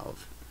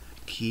 12.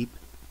 Keep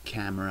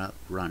camera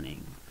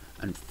running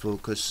and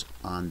focus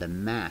on the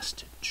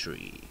mast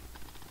tree.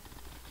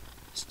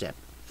 Step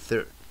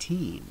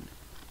 13.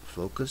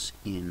 Focus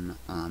in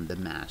on the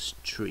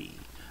mast tree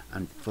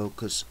and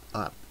focus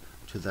up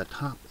to the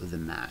top of the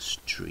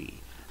mast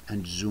tree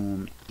and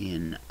zoom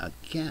in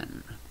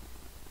again.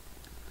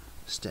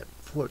 Step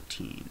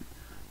 14.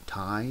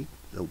 Tie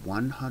the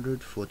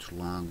 100-foot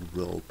long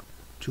rope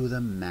to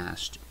the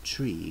mast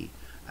tree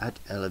at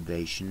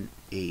elevation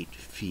 8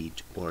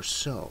 feet or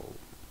so.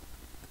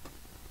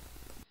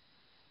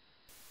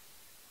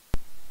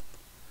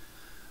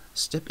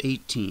 Step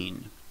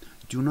 18.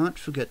 Do not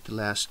forget the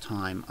last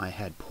time I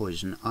had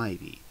poison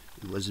ivy.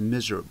 It was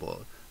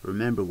miserable.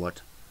 Remember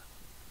what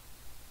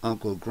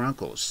Uncle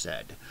Grunkle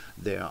said.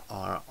 There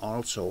are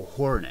also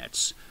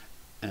hornets,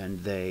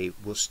 and they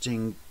will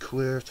sting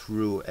clear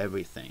through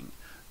everything.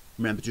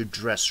 Remember to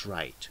dress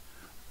right.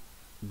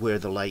 Wear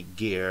the light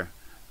gear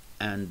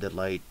and the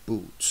light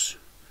boots.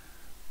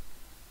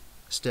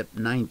 Step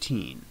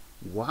 19.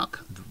 Walk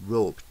the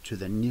rope to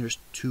the nearest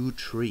 2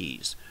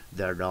 trees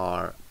that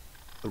are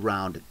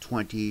around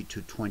 20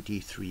 to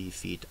 23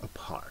 feet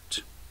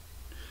apart.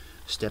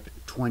 Step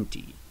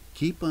 20.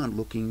 Keep on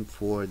looking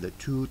for the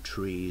 2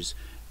 trees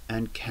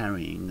and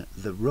carrying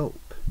the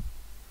rope.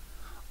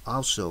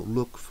 Also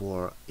look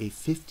for a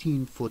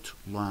 15-foot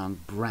long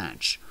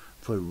branch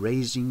for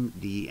raising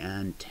the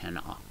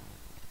antenna.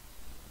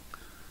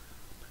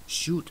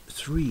 Shoot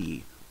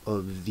 3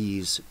 of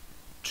these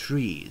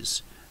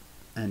trees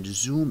and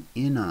zoom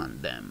in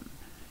on them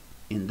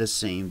in the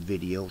same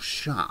video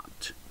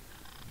shot.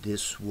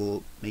 This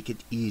will make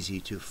it easy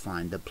to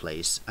find the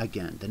place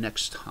again the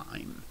next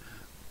time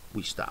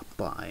we stop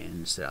by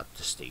and set up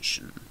the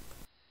station.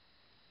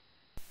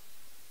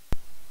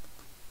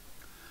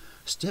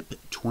 Step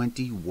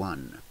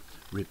 21.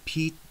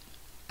 Repeat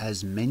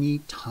as many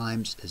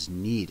times as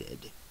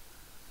needed.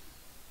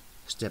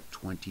 Step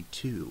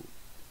 22.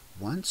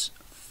 Once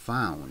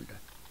found,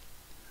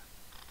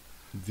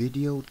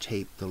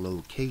 videotape the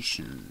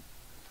location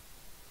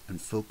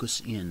and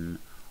focus in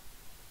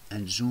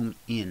and zoom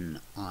in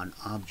on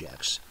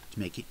objects to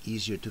make it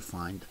easier to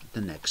find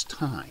the next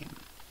time.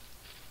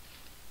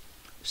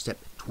 Step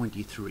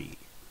 23.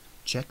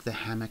 Check the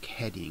hammock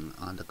heading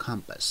on the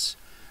compass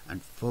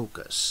and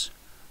focus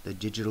the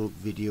digital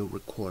video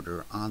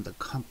recorder on the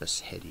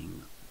compass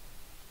heading.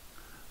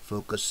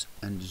 Focus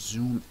and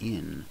zoom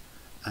in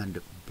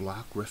and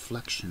block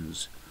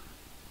reflections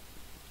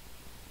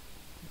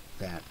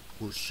that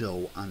will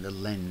show on the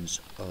lens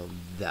of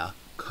the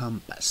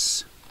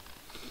compass.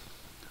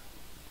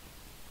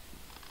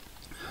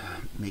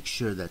 Make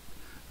sure that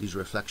these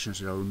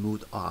reflections are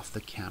removed off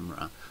the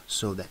camera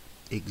so that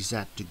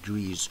exact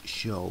degrees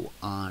show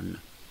on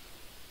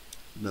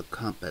the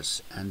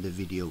compass and the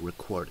video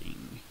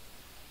recording.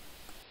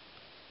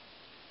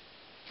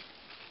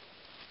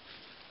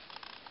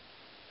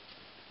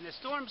 The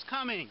storm's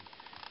coming.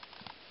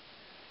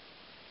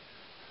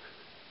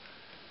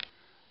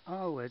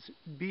 Always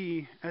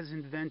be as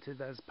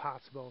inventive as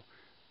possible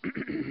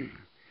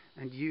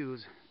and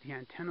use the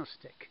antenna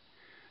stick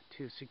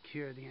to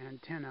secure the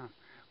antenna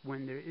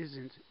when there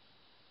isn't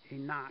a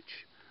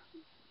notch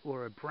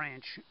or a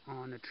branch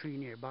on a tree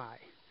nearby.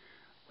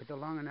 With a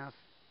long enough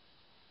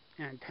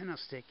antenna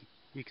stick,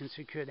 you can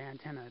secure the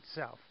antenna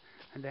itself,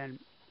 and then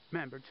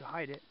remember to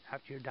hide it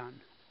after you're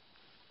done.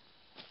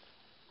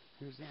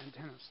 Here's the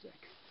antenna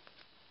stick.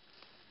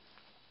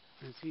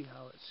 And see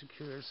how it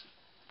secures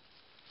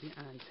the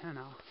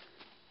antenna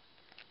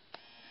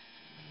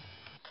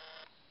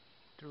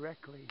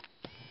directly.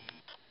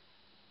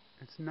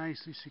 It's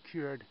nicely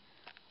secured,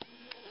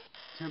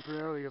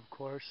 temporarily of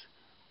course,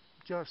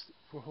 just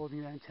for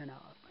holding the antenna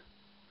up.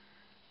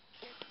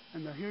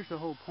 And now here's the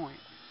whole point.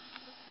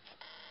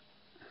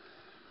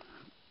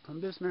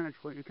 From this vantage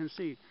point you can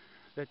see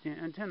that the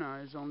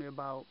antenna is only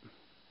about,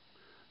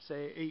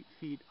 say, 8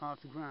 feet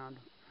off the ground,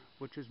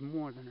 which is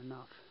more than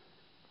enough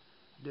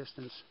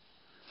distance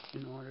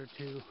in order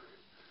to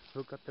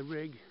hook up the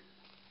rig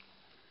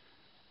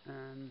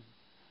and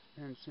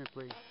then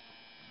simply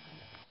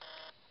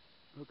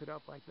hook it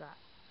up like that.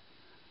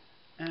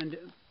 And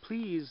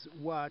please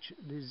watch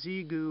the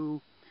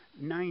ZGU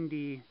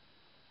 90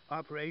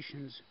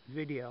 operations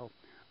video,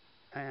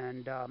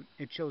 and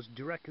it shows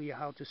directly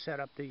how to set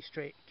up the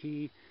straight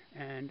key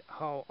and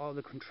how all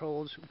the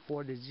controls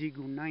for the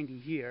ZGU 90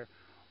 here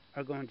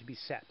are going to be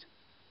set.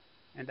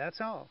 And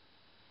that's all.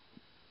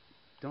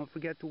 Don't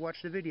forget to watch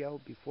the video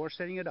before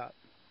setting it up.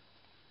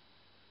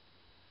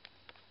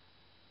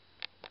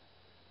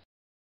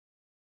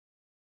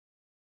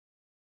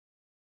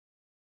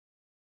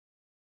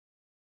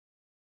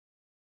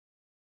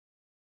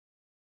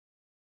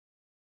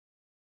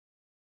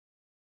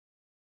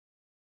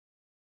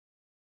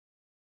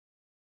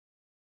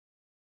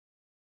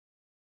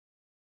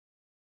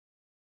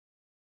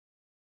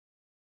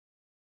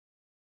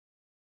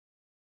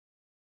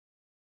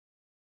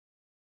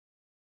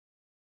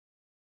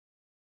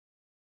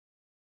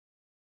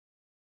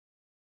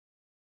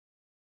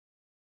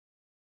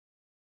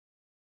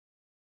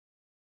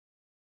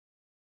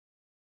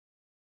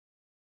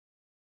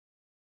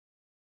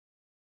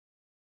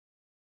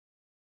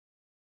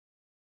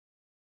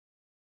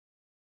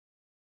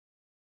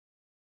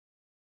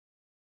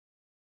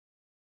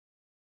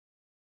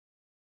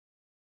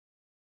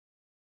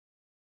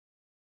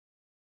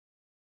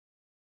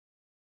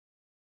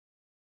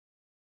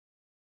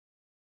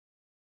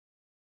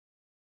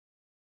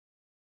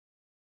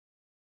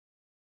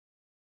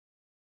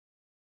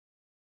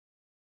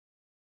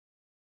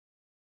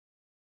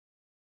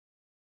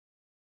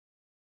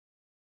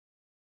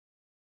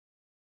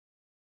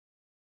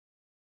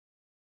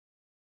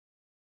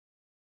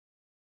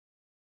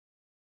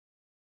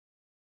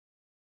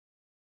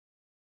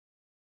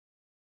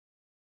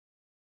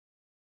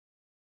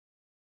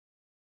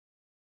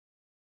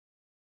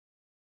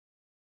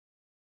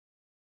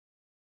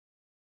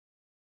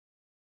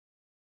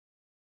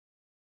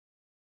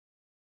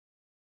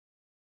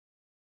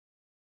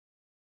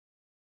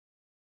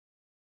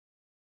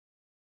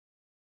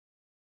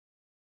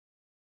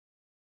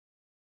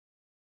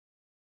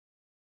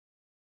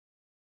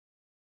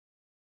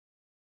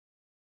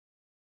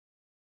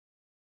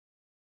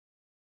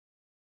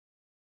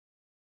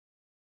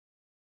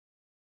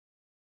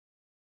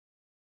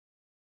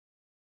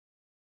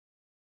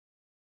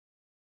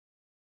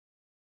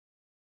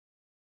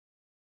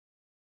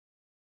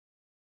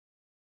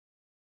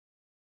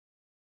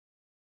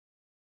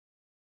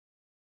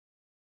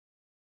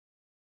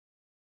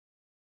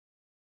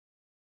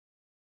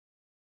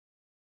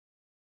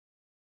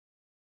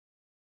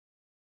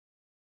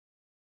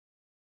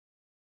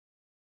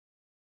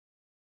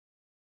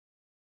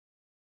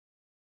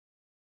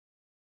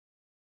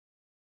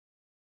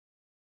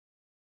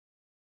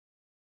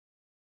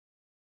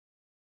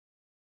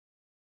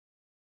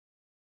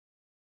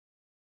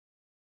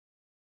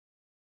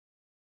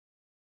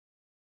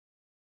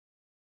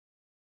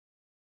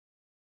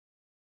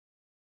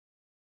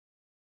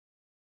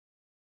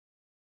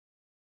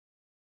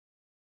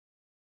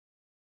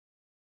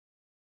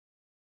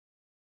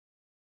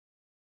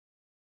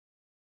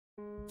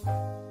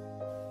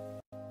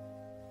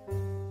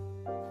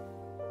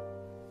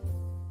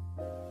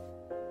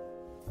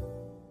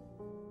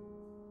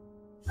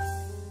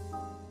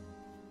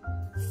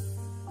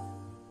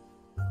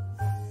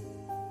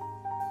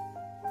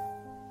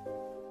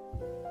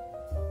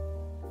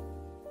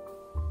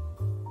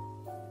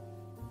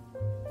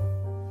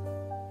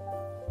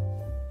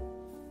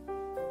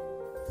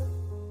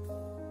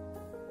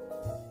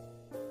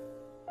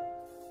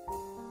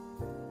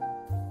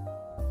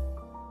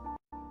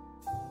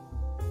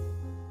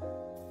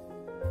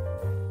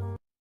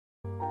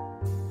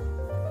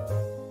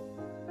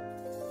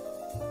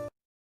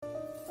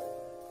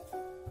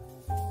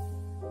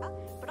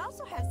 But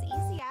also has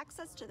easy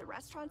access to the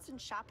restaurants and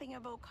shopping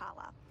of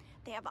Ocala.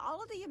 They have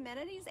all of the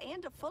amenities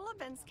and a full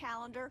events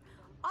calendar.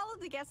 All of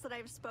the guests that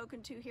I've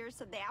spoken to here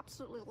said they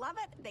absolutely love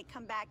it. They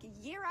come back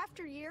year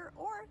after year,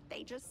 or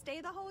they just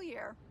stay the whole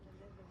year.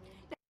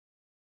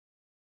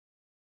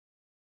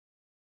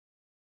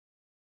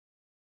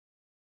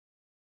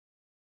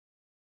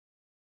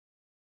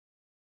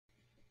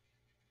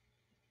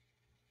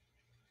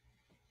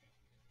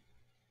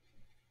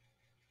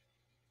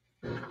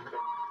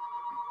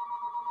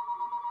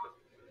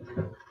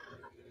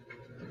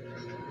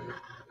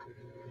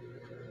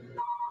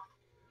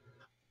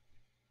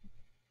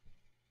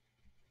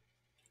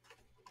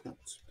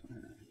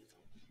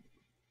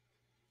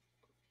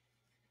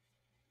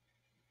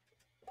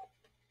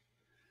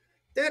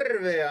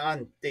 Terve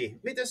Antti,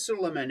 mites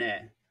sulla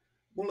menee?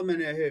 Mulla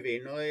menee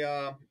hyvin. No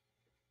ja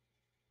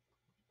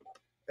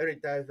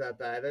Erittäin hyvää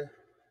päivää.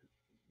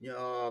 Ja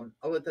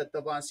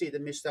aloitetaan vaan siitä,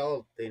 mistä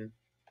oltiin.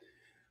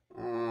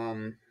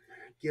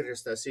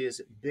 Kirjasta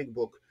siis Big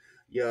Book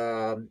ja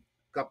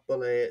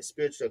kappale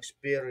Spiritual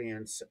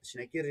Experience.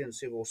 Siinä kirjan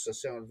sivussa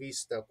se on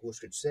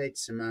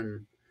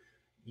 567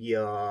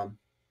 ja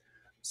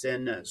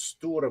sen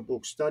Stora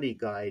Book Study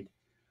Guide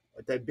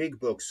tai Big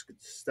Book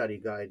Study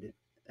Guide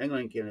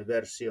englanninkielinen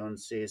versio on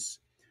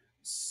siis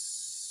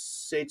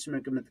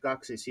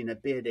 72 siinä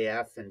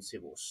PDF:n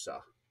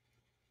sivussa.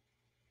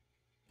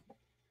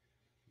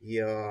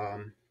 Ja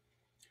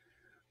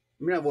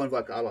minä voin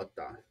vaikka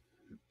aloittaa.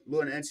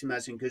 Luen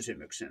ensimmäisen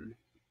kysymyksen.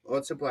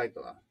 Oletko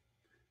paikalla?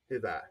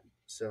 Hyvä.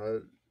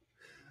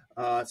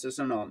 Se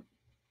sanoo,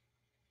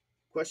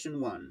 question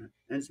 1,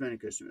 ensimmäinen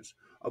kysymys.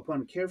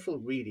 Upon careful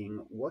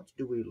reading, what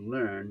do we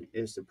learn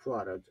is the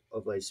product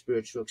of a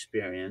spiritual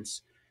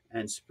experience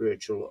and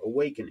spiritual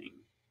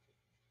awakening?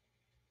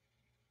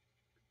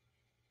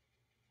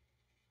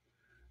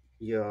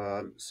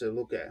 Ja se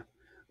lukee,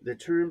 the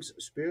terms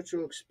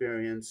spiritual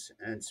experience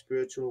and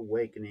spiritual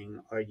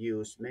awakening are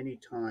used many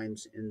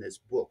times in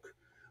this book,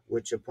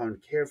 which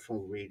upon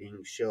careful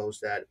reading shows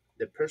that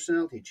the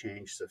personality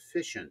change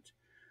sufficient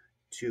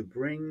to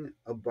bring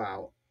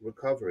about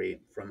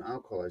recovery from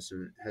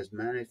alcoholism has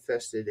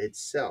manifested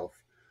itself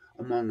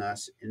among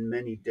us in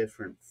many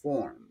different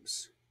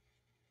forms.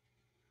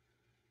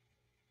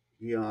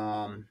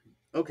 Ja,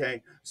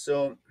 okay,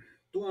 so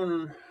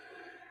tuon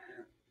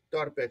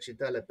tarpeeksi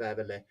tälle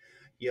päivälle.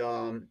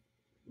 Ja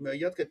me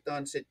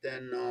jatketaan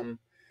sitten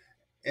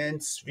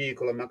ensi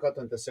viikolla. Mä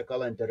katson tässä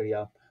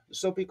kalenteria.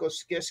 Sopiko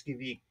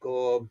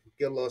keskiviikko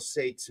kello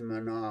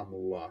 7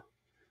 aamulla,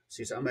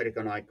 siis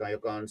Amerikan aikaa,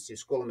 joka on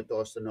siis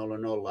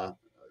 13.00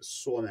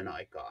 Suomen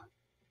aikaa?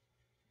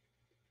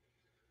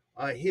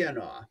 Ai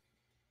hienoa.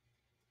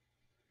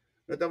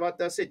 No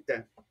tavataan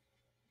sitten.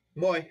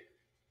 Moi!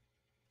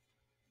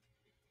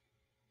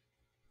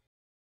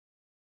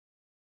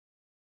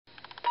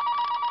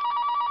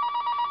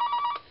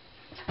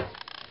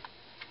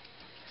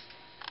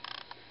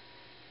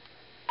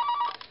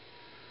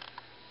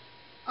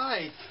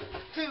 Ai,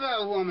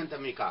 hyvää huomenta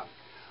Mika.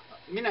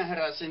 Minä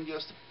heräsin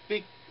just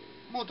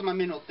muutama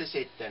minuutti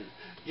sitten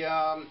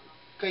ja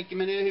kaikki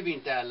menee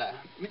hyvin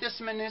täällä. Mitäs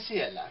se menee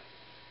siellä?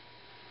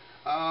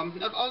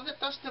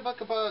 Aloitetaan sitten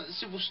vaikkapa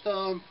sivusta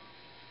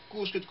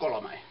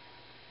 63.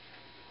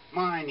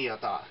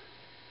 Mainiota.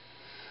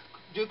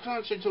 Du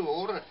kanske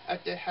tror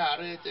att det här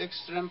är ett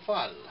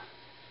extremfall.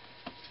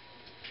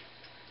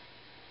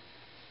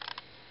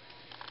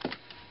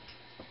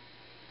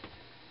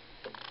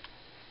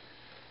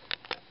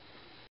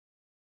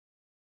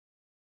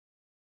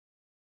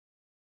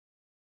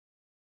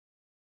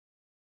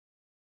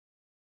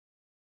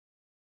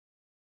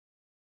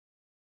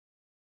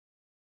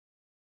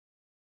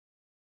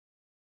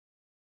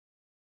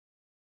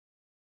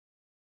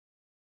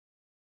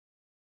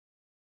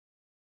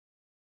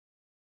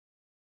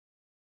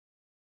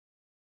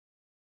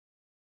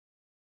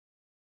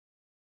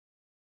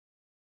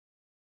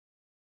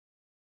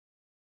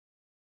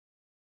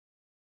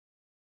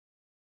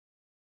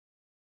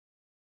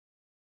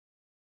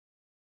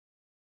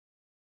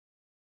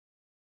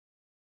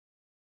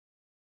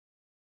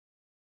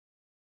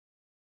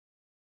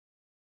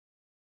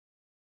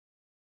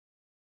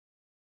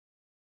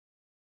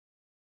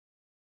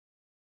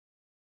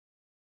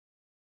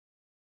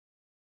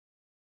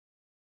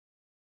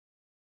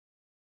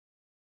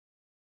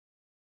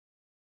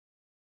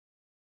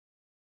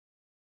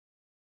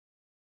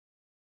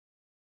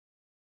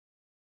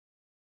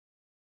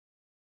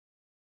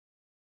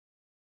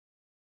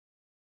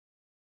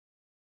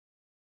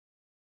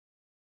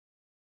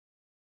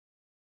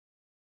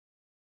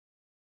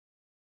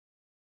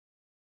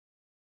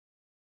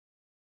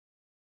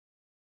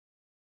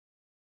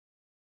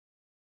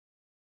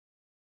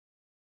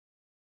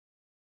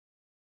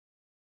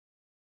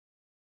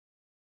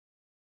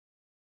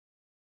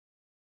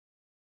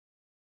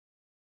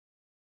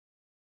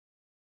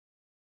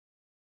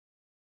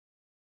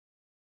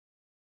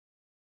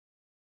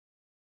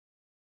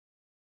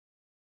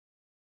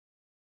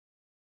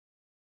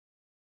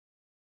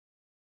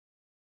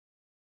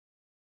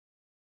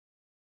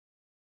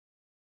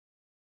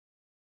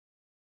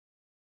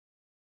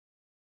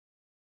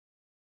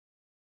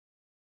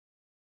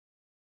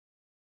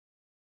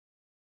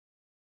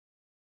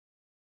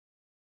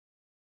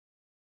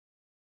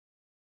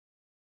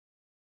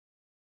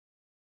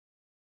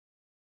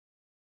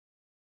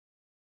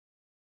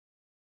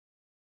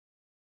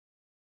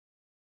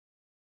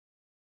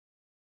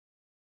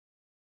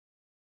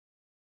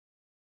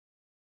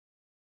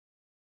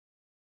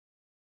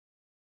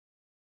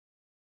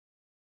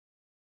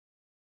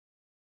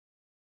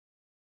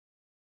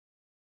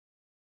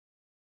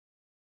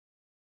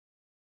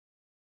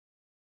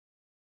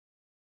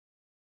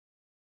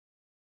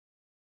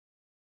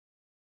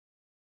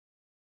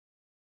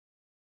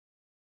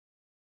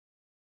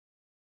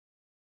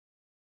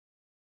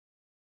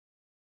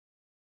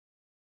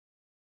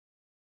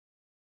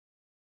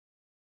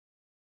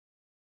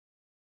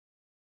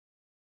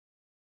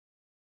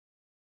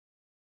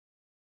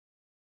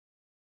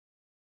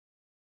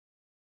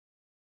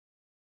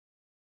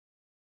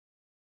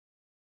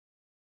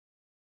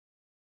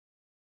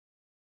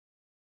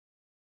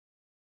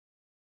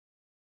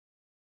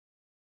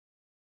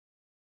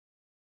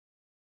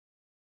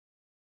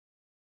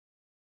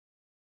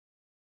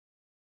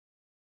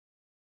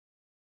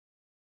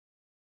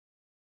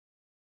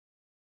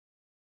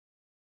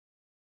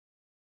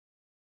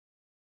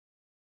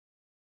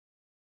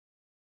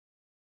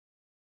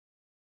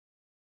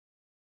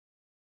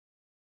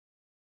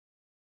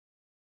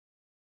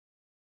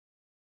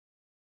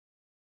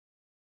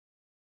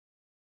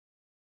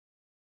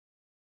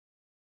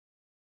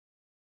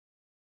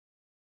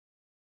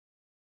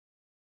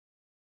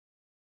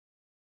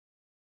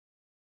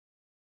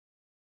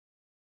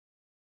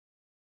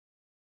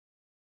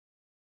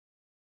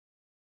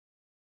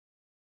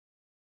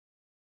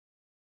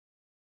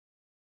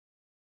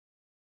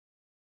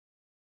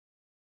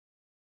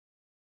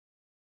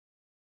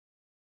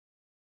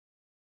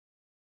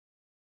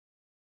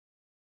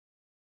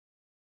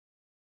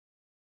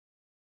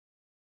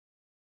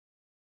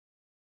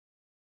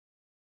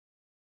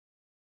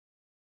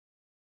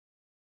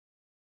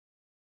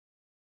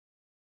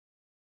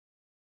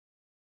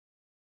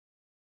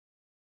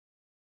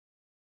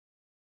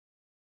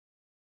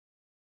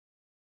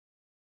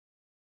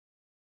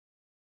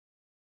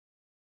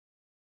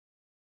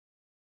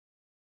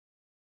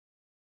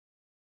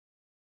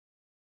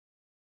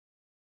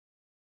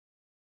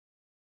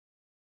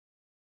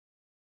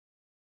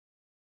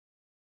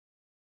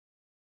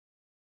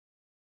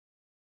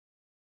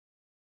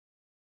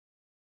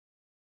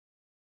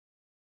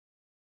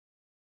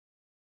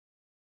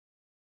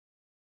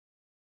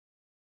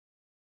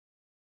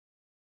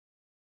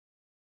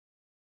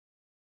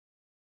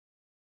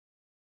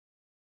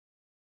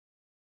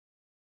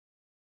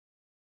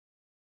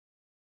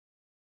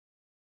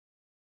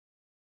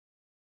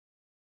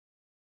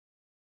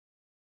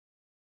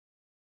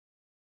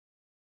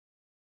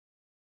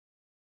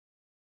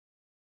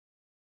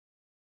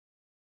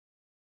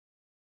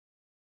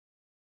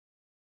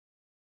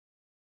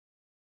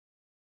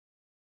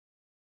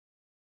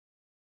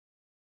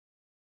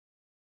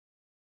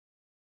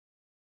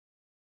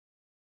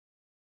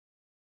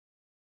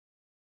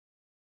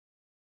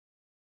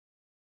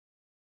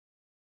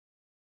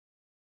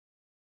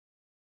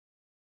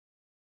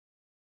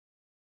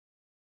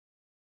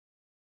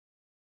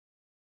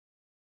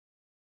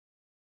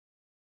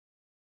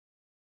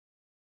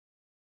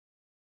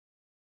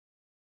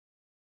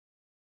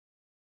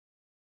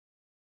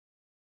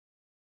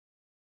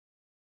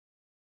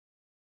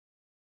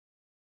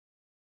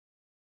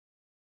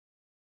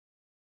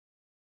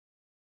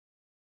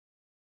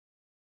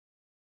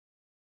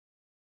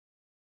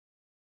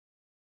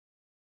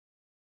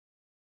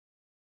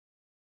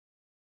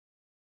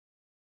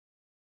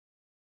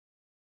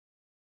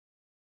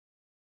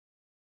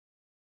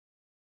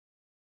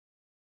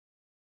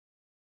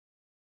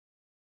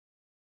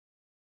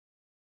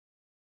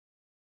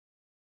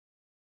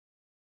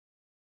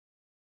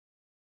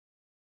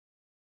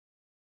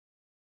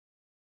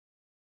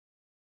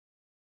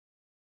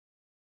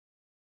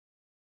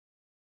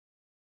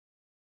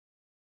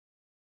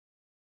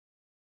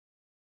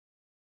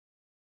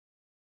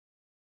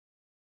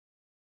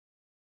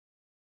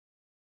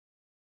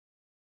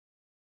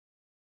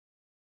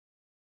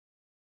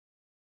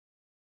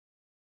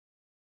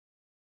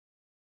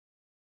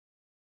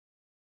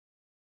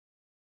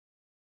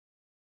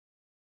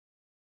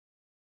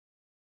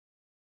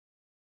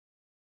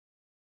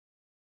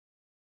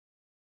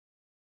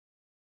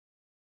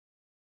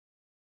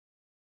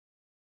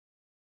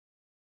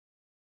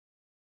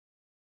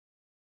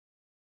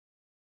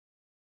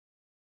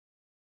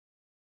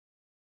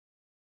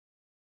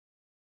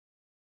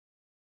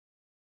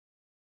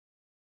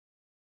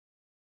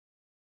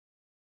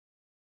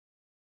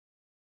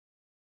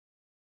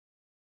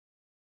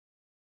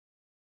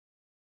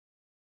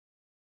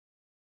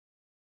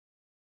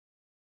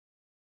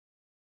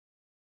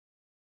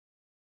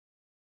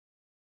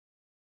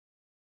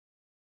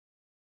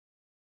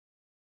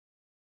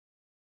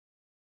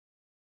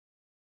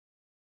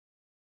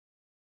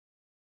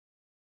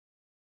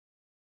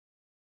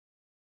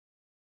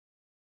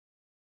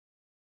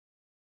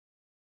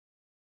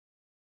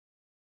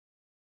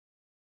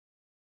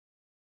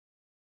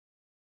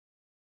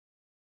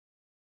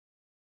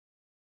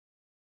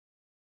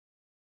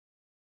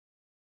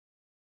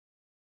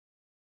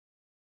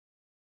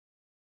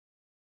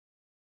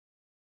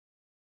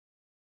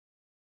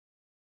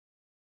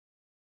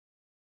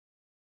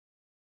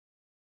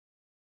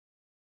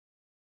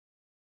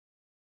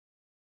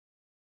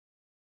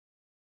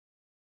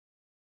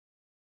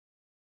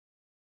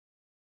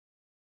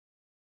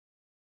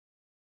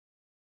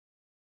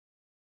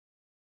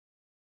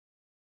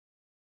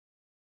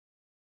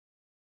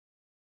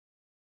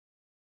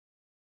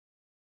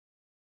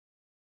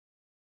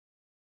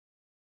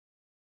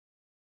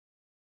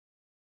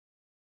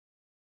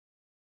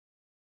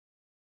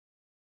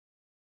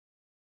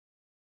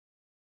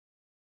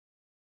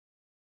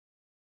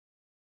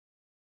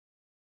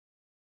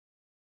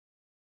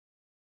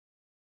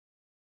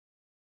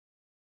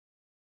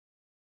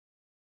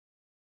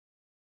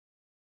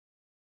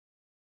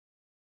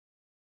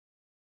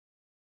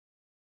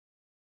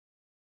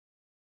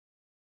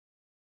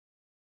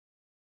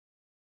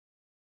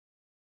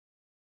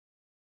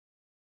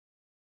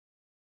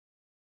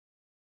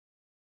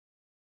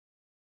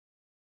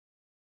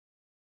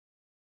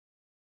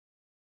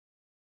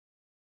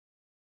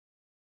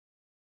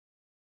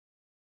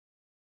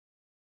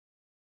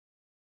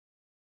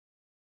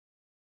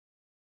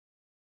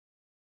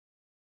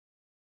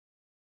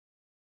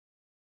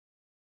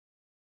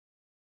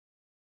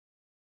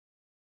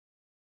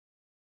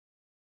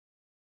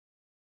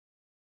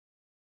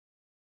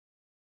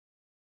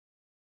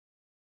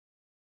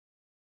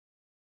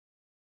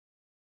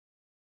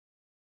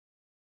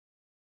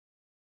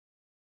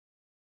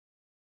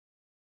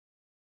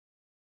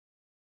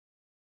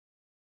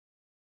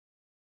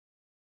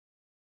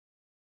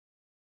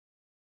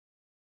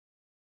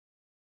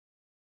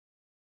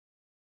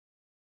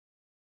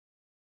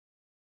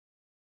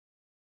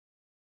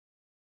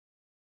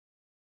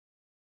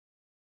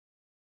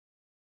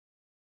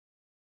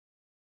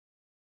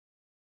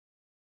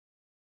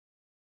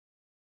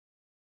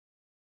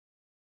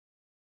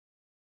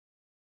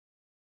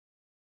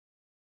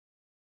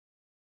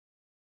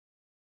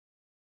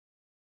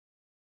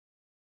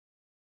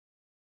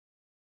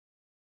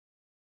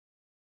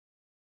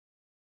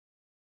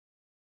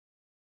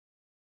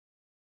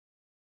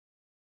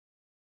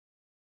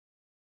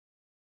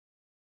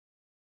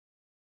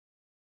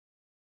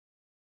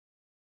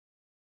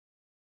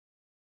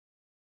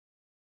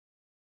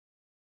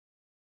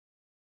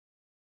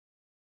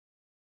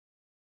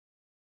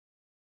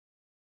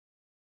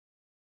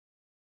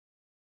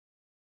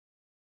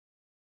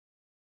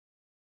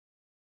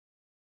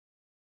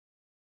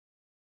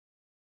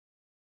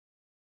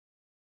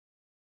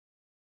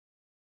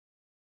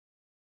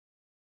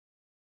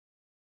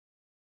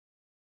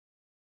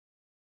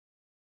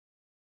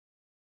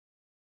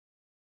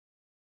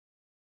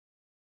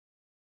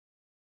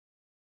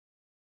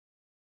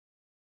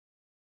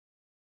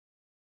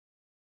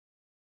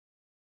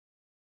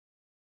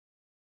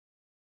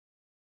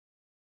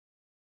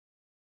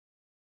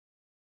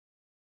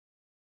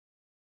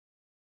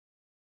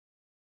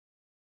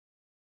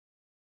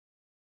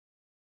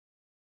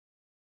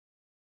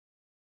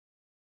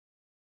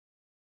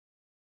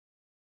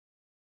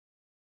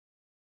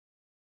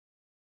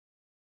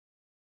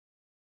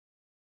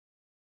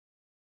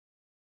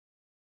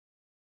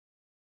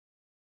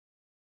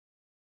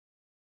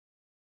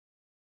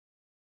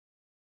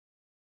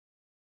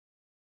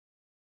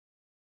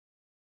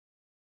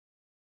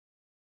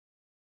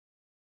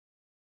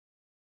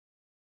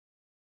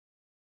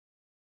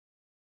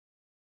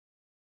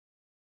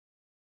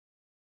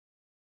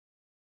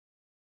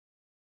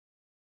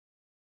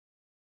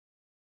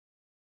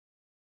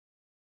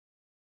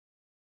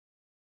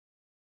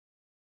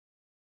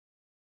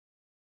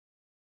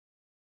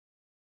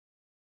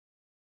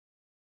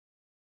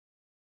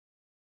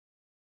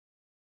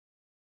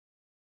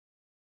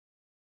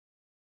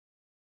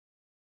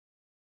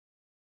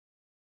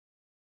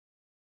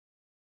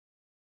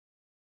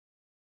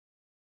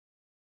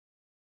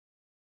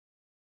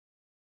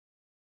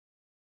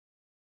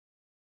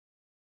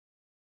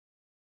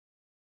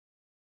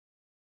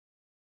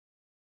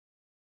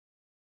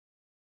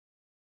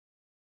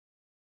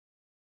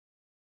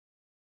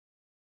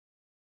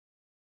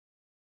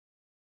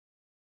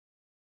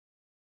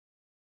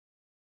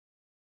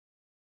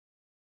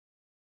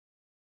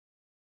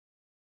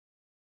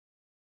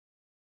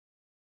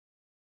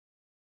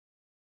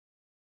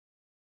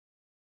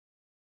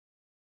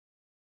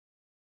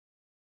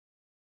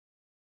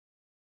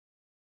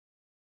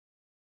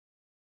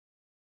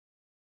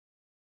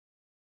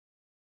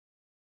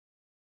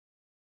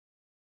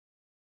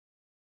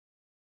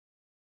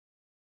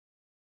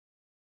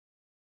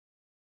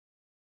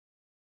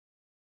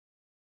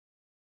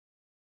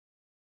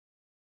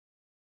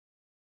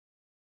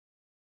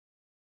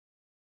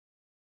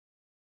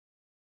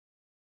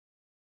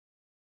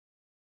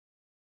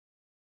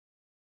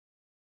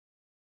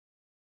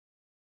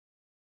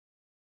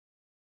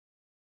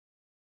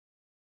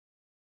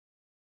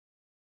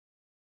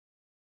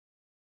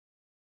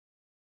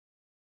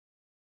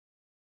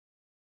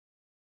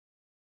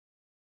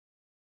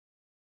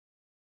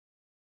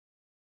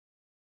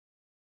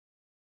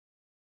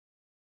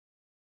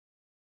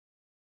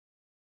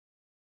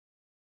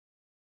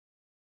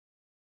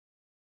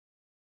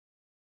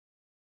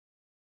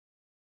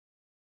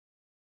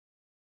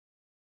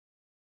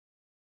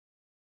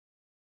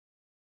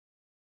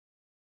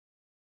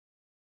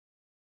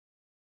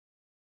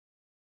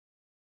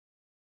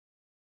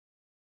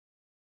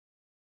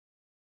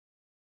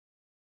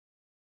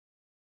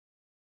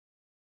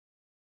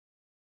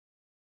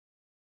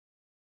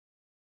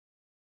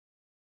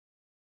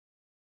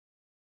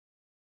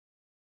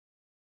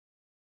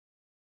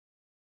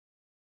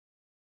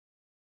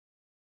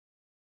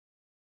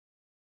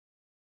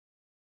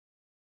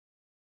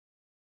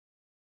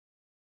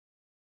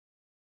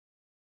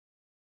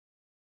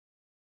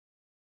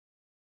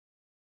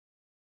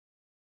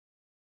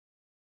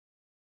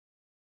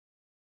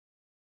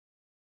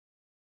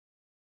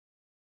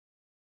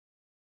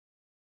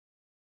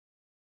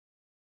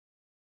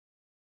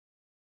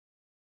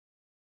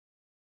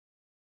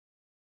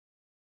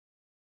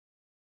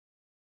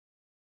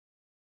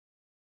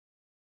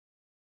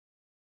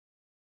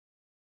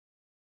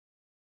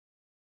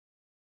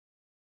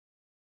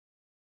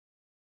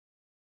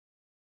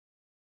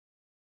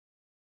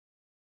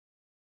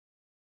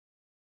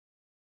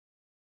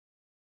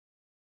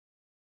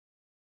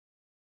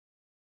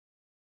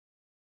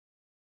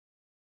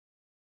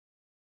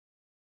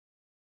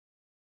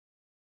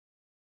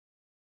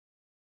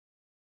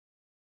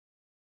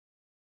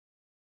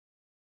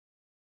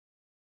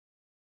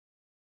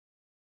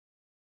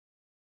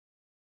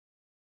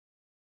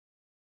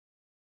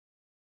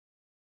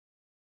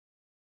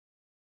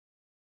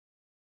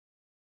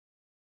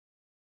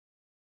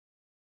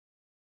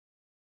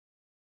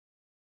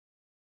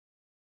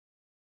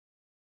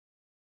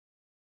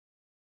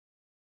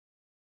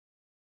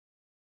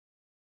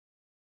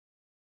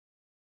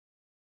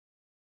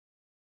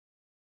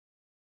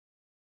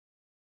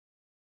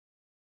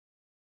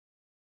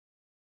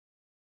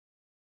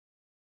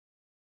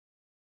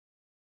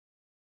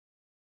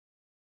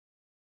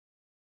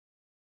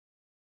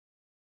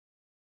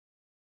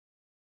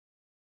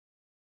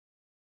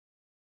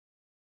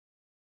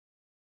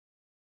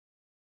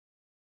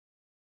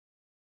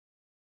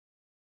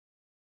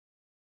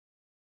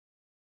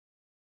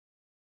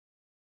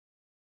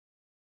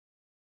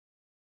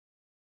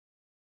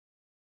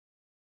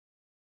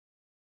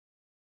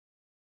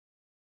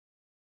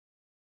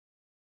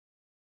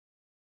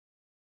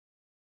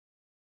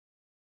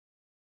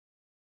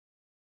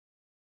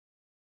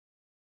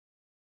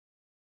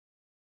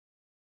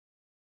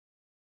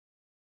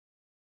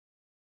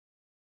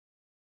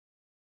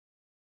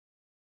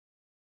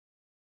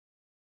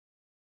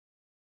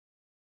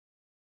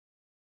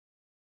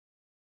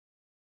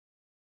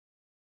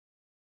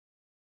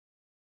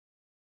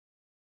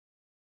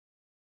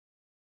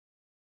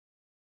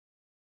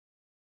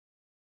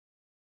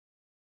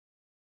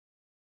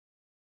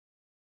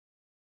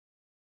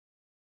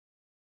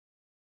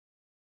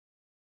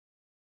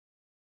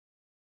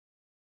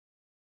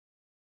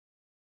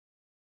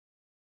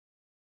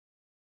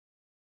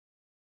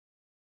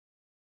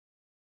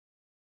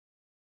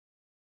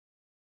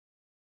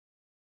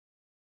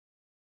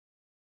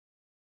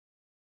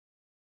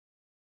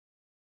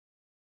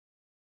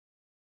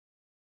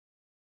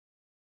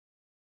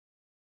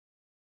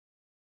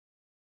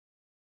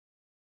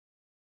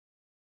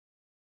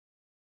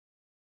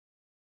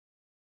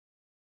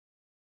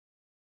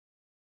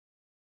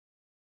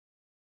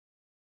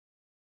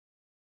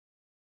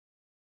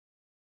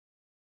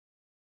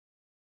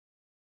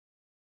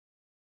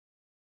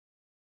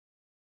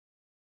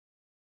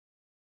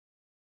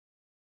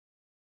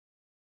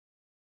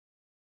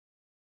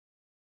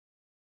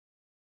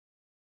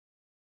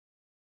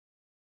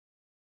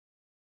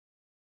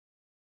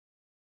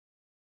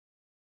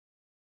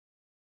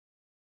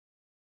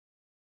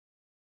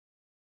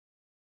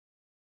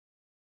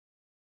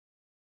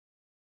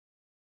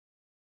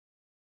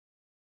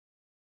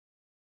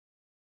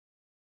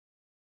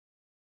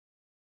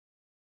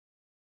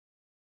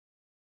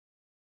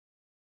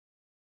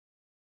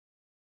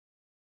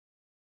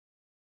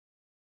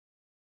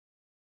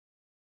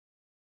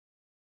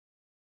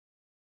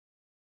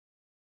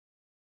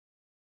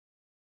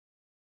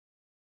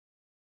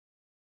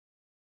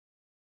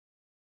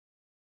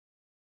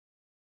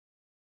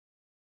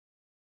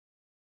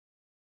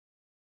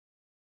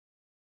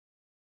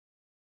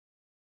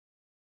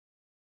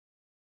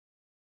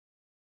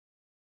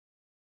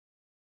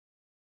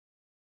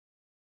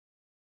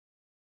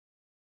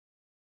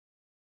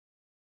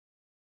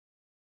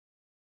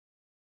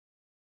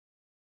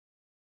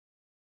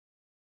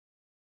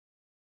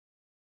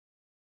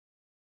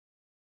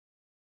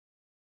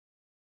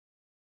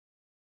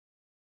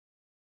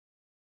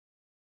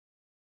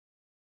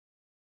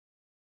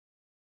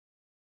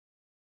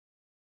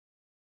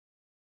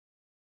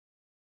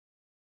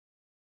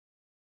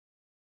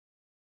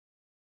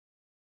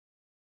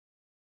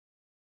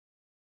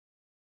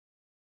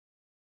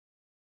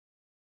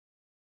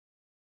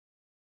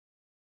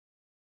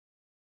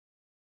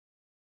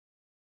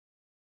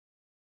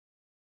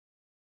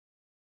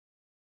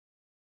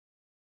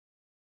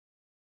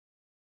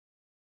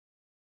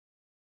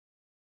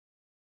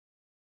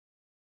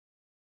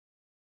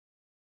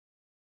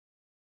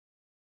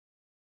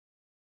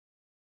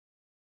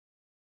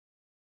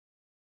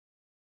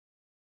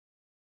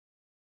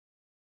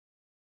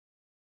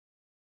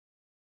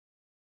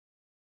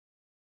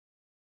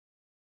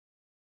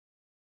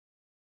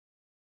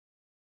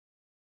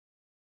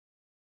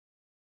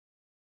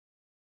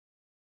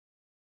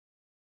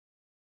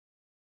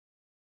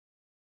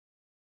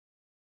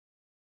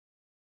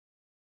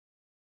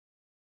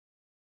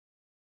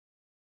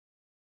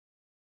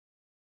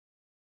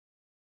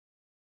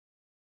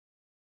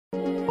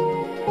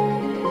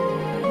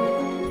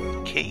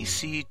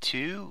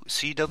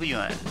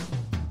 AC2CWN.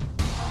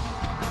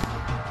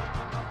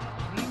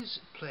 Please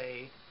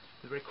play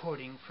the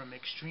recording from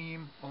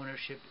Extreme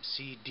Ownership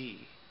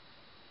CD,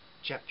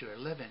 Chapter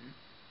 11,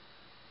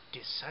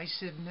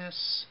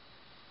 Decisiveness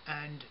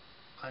and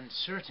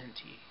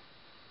Uncertainty.